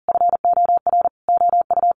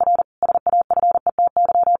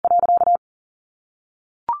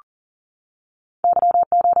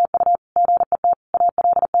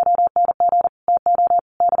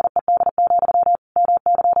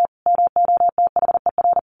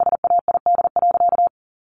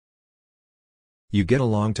 You get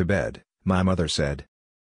along to bed, my mother said.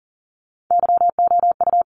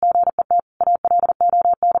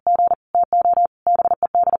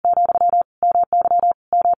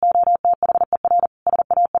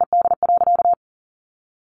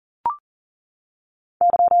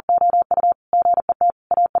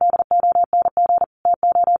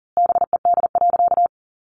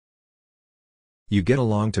 You get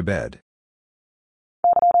along to bed.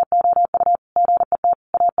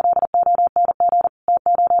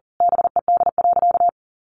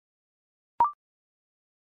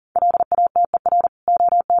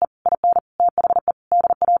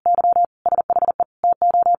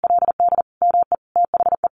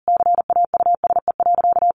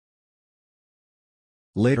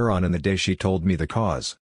 Later on in the day she told me the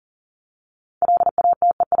cause.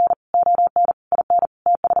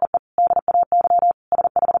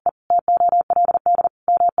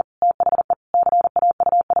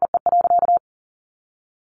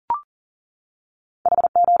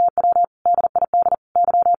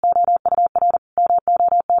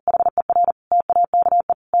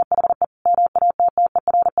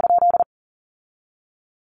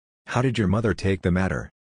 How did your mother take the matter?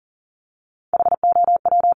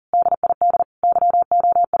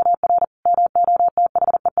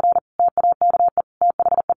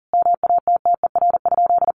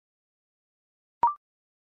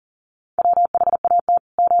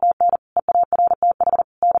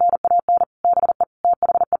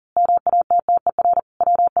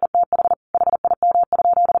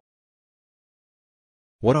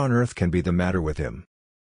 What on earth can be the matter with him?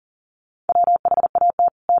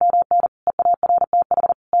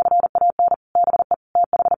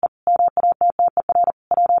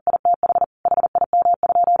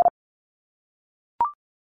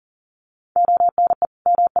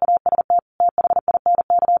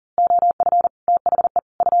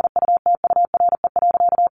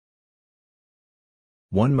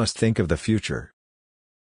 One must think of the future.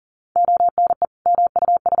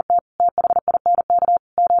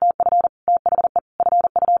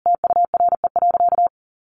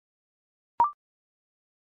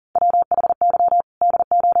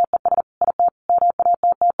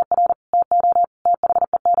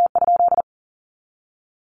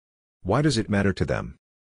 Why does it matter to them?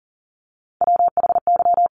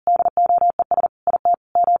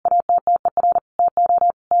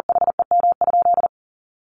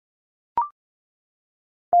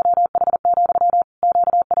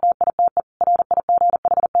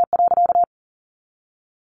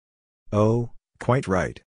 Oh, quite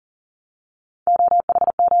right.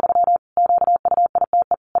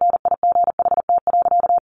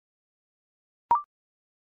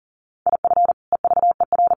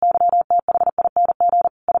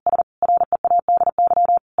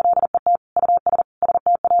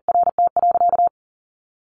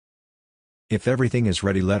 If everything is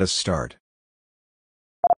ready, let us start.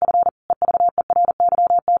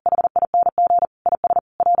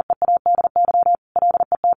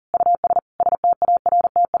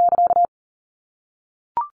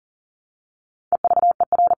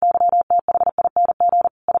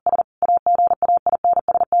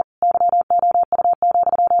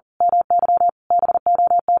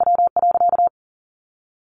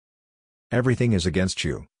 Everything is against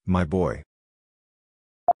you, my boy.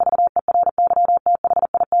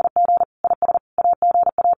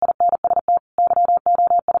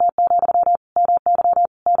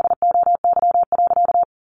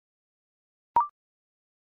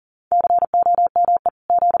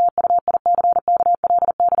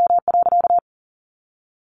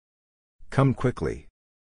 Come quickly.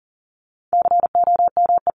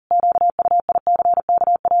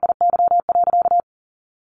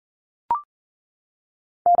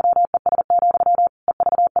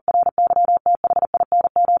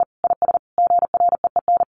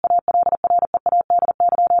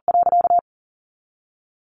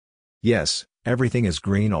 Yes, everything is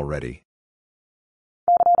green already.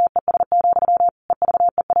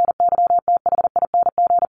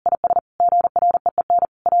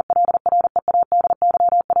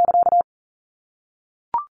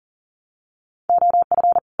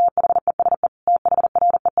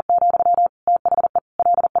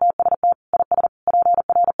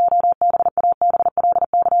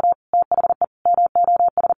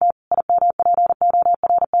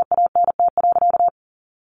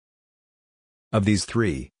 Of these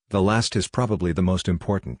three, the last is probably the most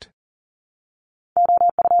important.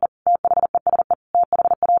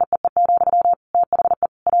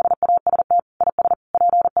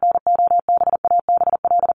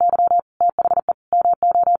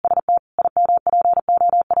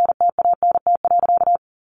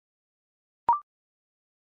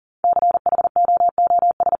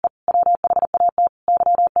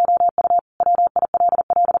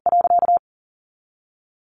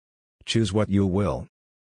 Choose what you will.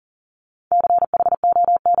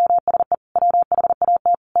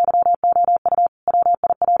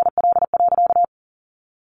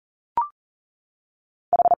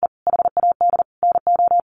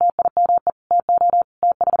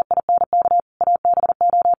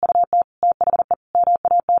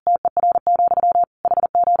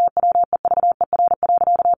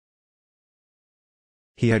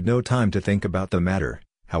 He had no time to think about the matter,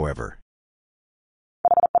 however.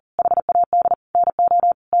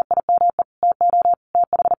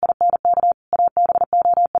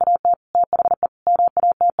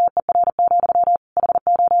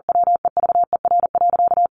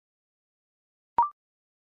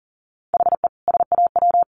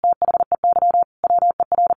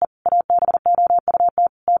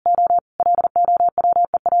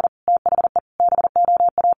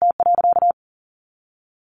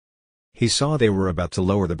 He saw they were about to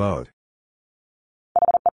lower the boat.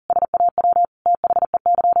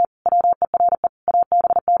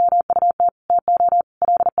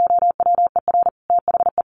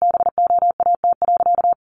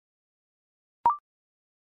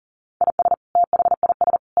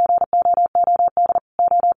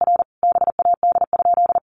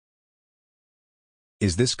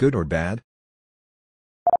 Is this good or bad?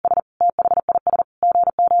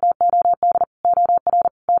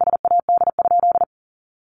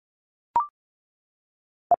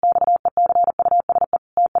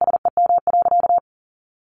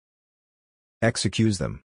 Excuse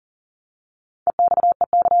them.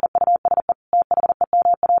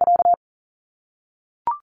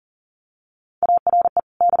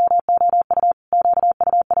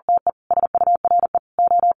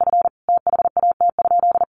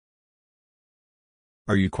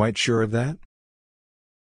 Are you quite sure of that?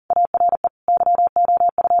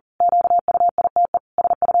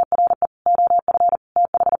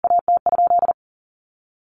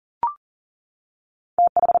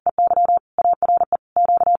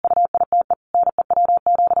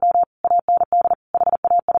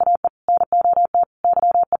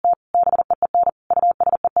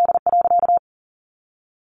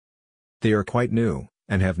 They are quite new,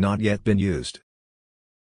 and have not yet been used.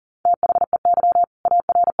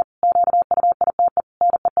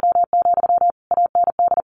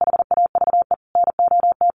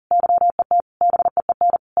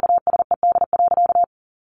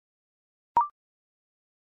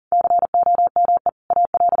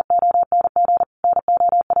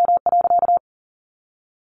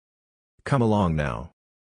 Come along now.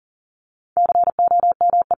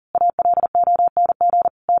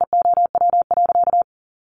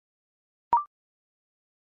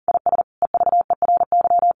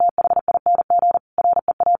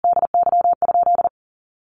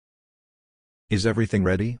 Is everything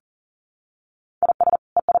ready?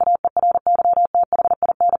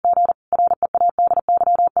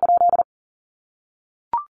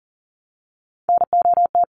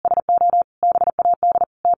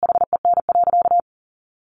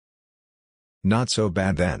 Not so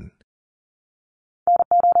bad then.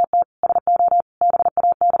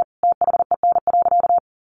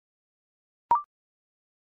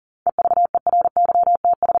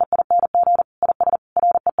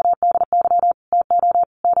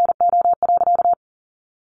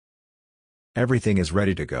 Everything is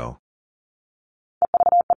ready to go.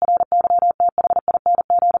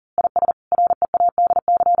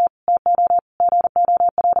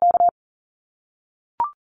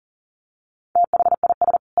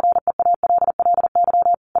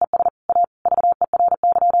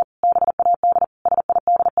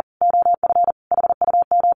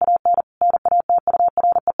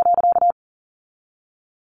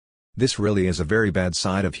 This really is a very bad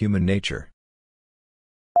side of human nature.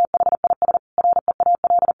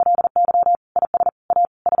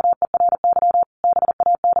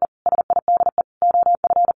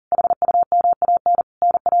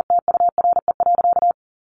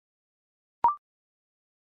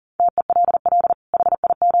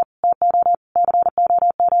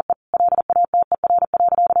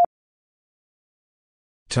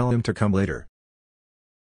 Tell him to come later.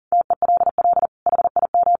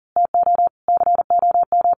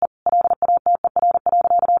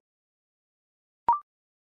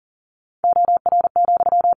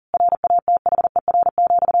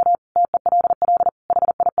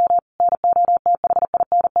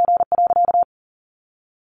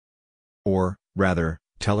 Or, rather,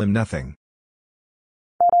 tell him nothing.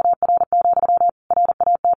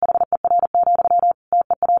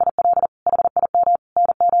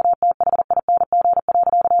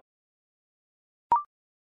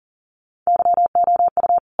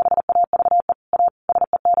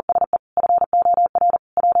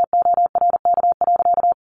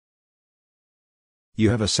 You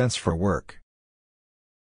have a sense for work.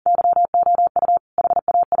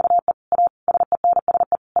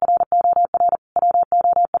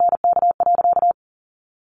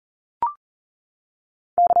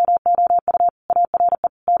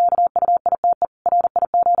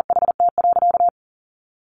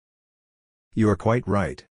 You are quite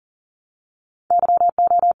right.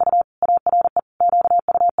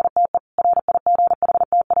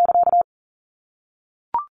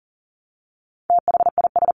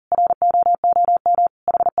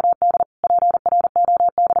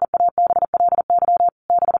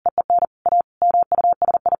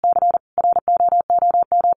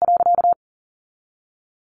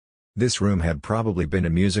 This room had probably been a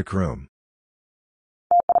music room.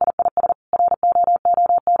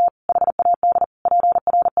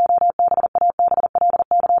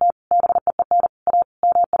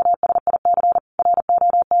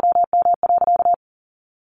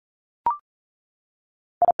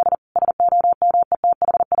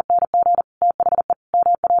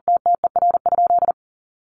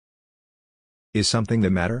 Is something the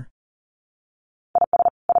matter?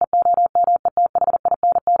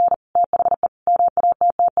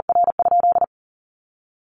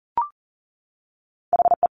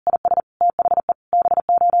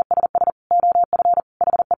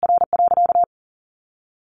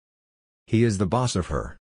 He is the boss of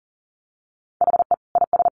her.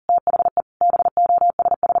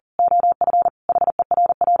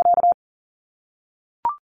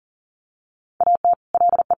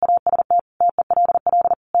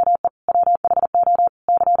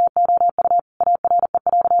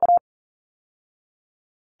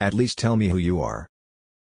 At least tell me who you are.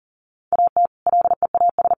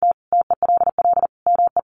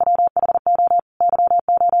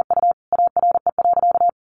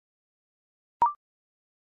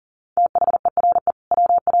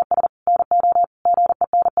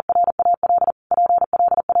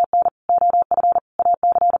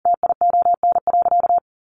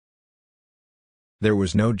 There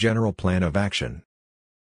was no general plan of action.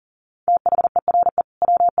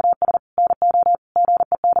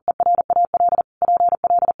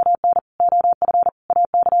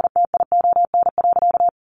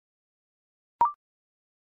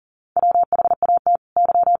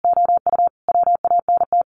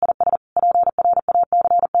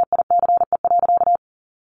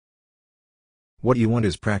 What you want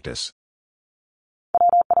is practice.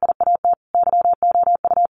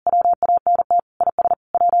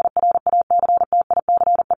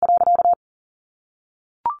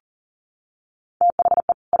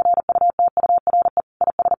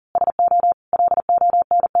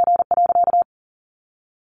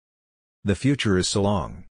 The future is so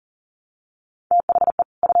long.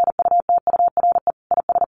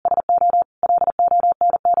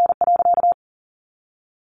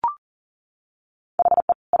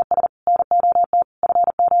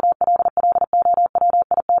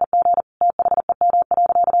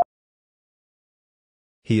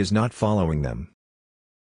 He is not following them.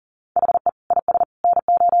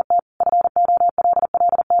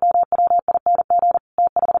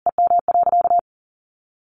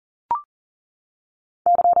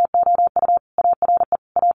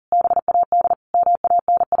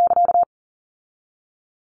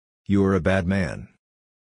 You are a bad man.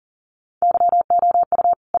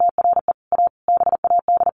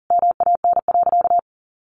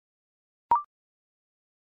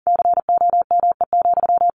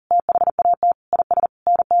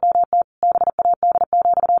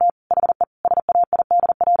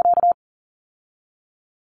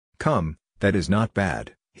 Come, that is not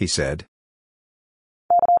bad, he said.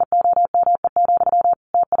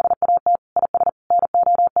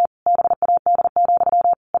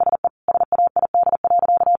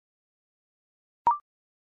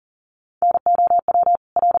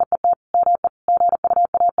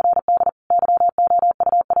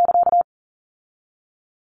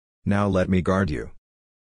 Now let me guard you.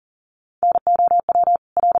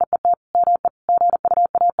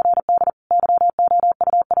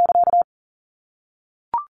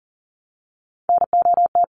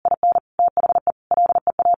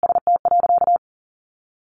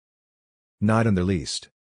 Not in the least.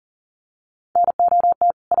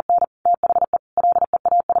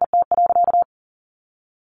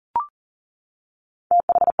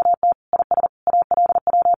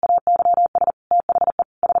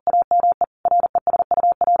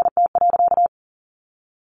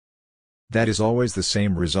 That is always the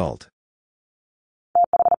same result.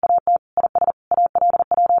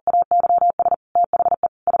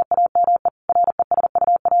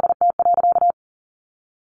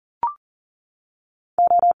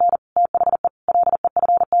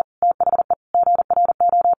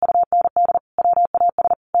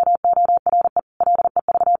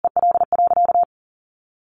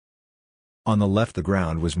 On the left the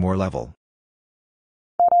ground was more level.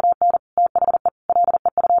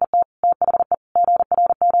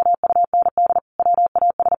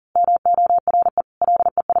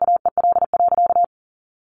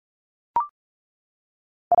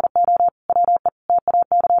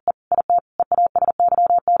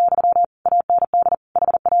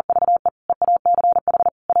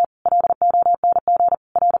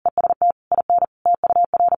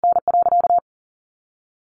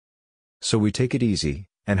 So we take it easy,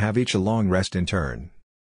 and have each a long rest in turn.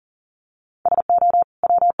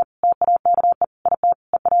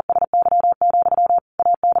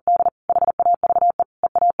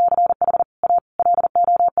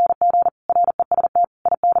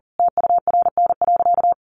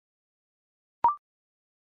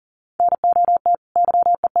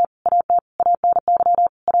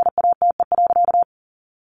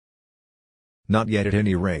 Not yet at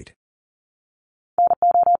any rate.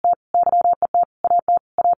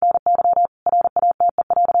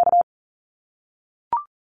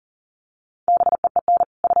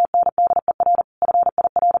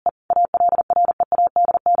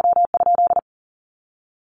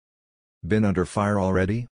 Been under fire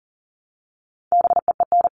already?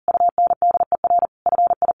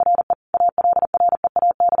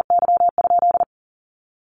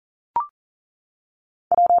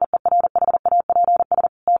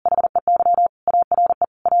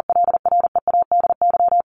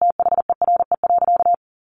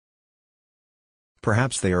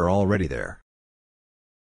 Perhaps they are already there.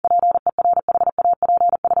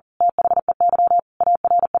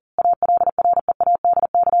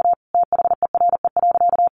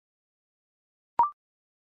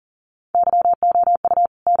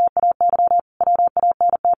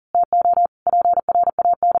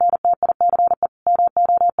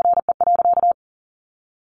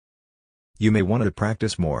 You may want to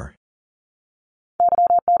practice more.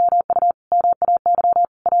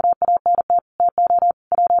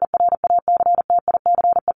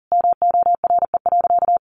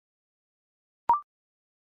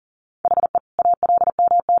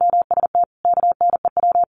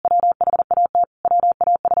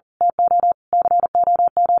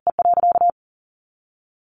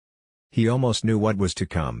 He almost knew what was to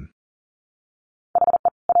come.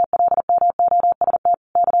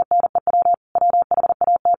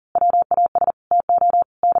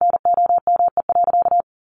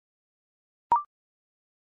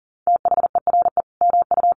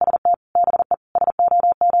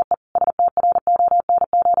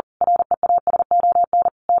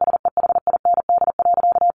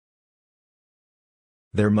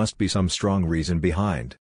 There must be some strong reason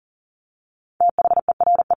behind.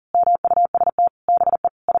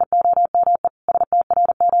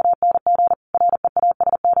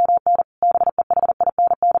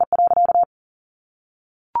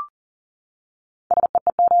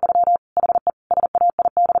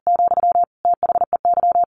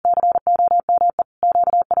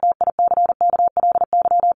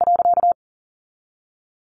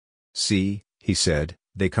 See, he said,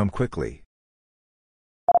 they come quickly.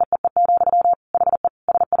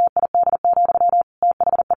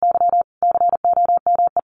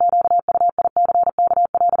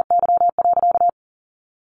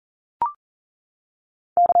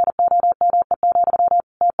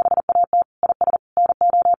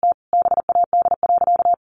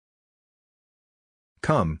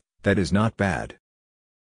 Come, that is not bad.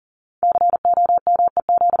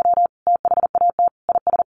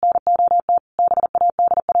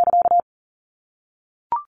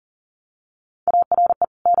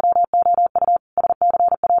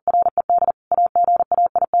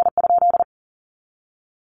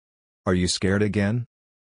 Are you scared again?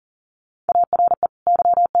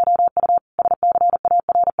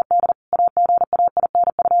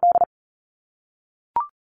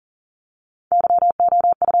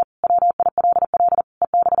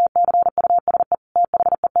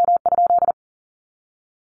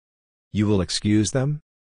 You will excuse them?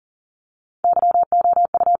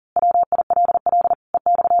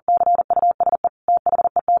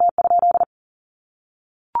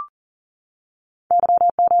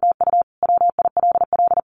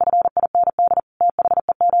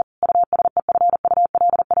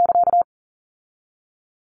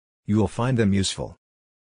 You will find them useful.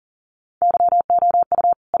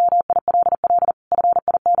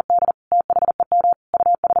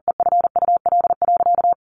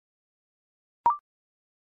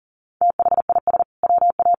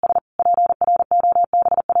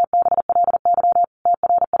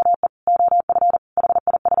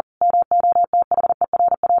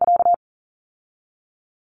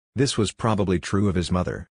 This was probably true of his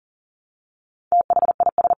mother.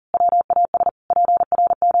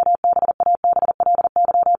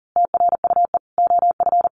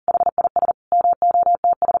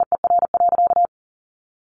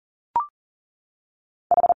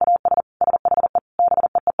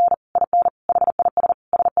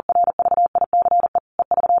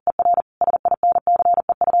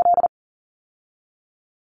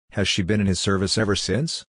 Has she been in his service ever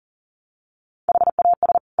since?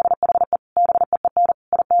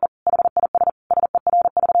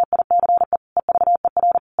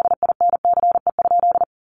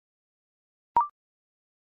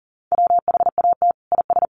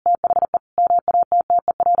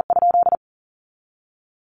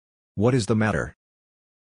 What is the matter?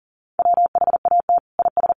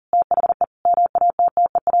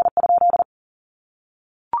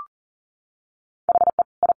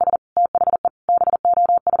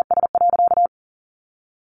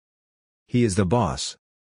 He is the boss.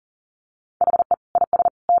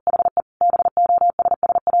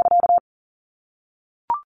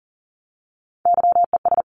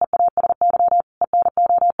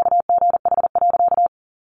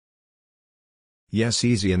 Yes,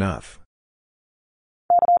 easy enough.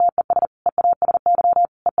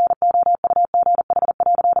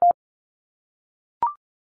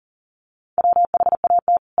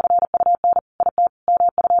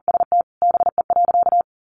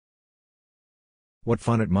 What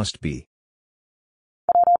fun it must be.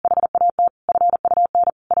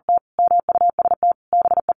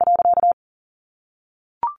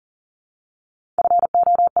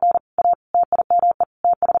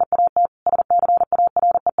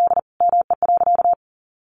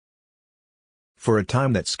 For a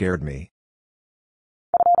time that scared me.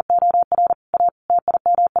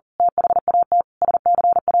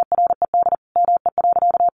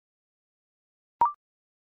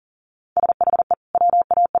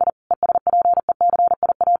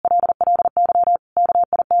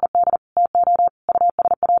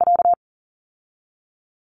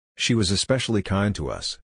 She was especially kind to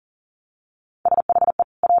us.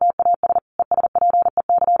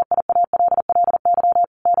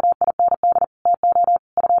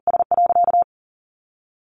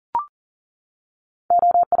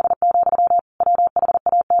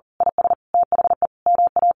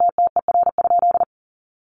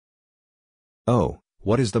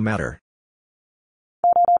 What is the matter?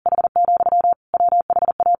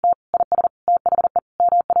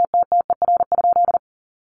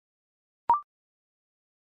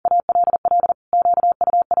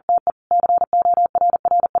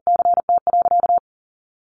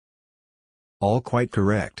 All quite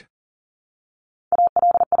correct.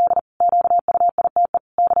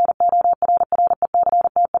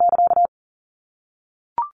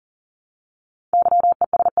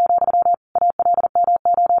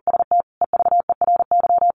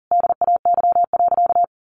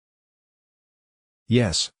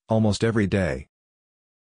 Yes, almost every day.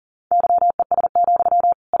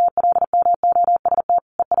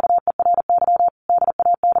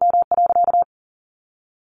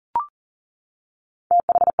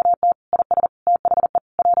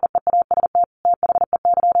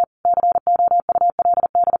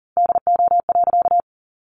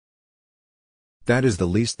 That is the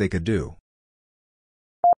least they could do.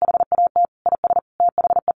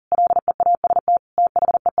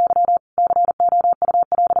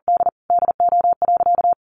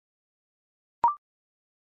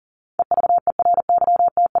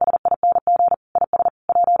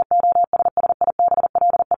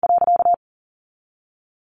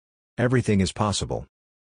 Everything is possible.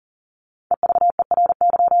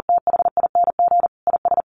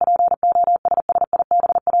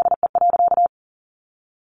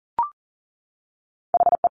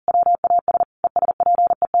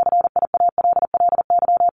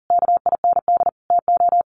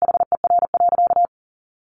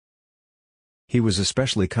 He was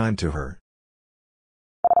especially kind to her.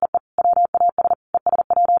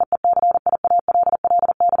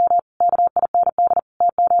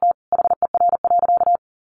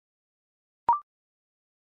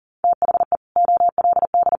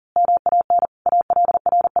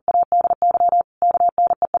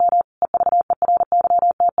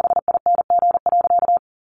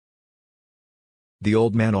 The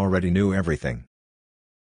old man already knew everything.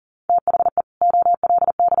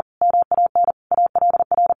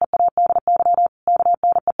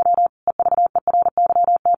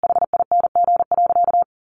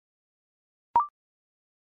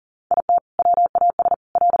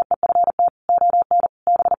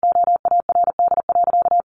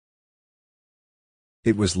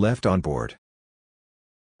 It was left on board.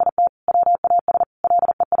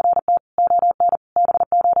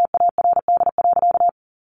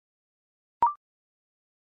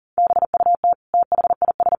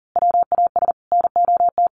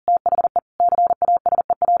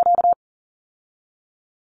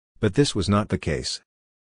 But this was not the case.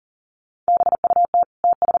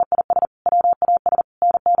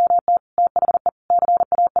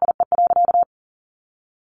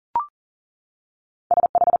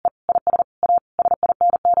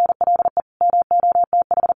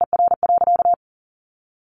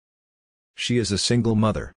 She is a single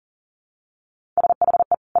mother.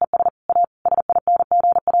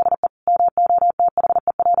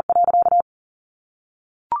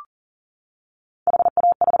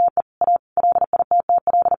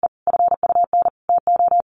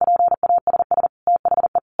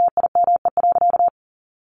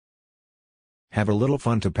 Have a little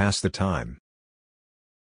fun to pass the time.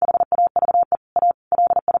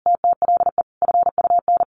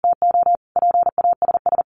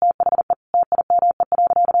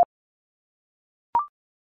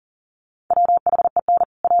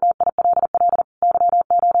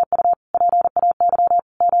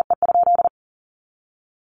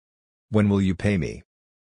 When will you pay me?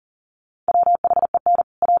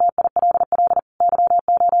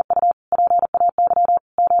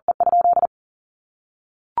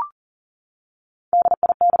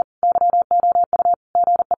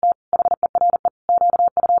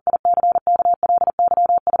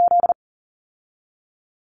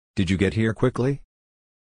 Did you get here quickly?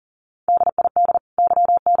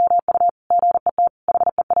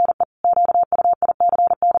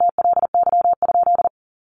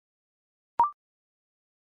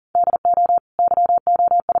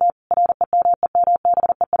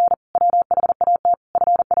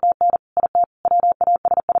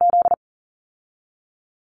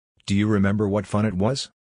 Do you remember what fun it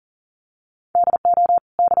was?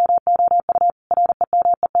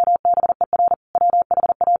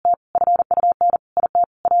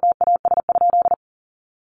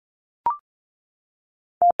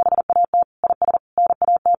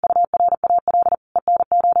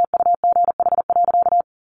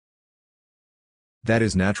 That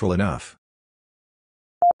is natural enough.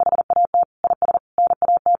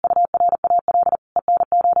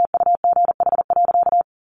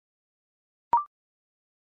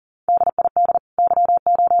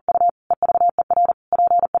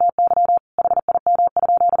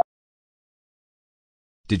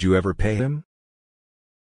 Did you ever pay him?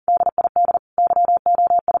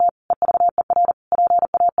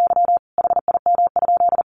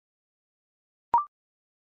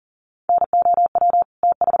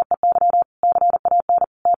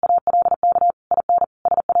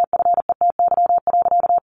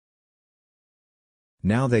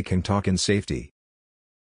 Now they can talk in safety.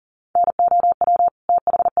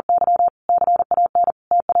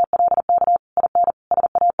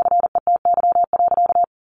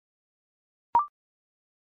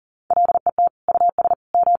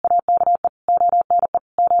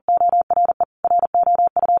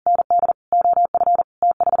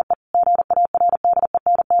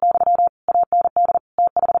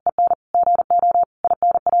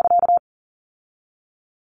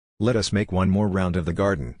 Let us make one more round of the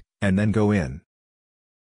garden, and then go in.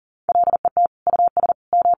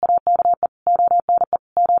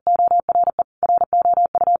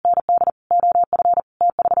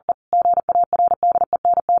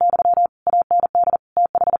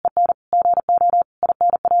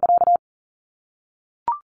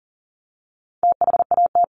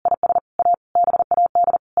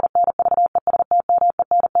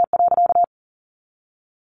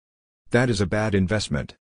 That is a bad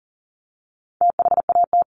investment.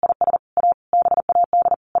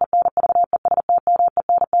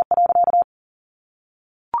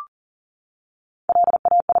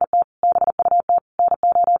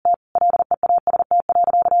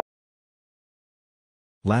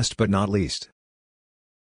 Last but not least.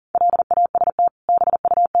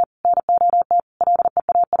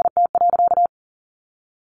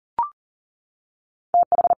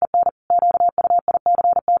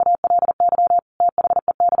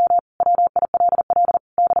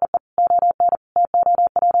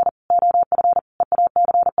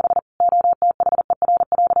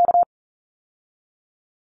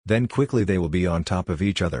 Then quickly they will be on top of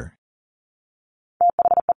each other.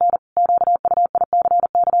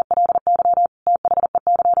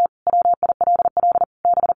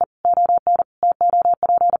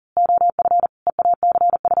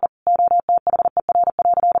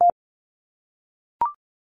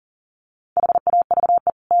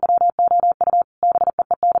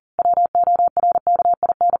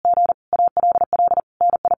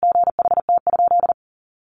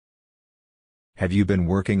 Have you been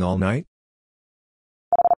working all night?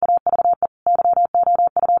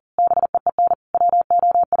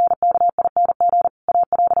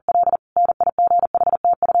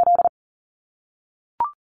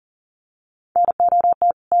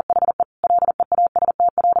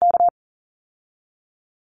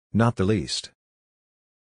 Not the least.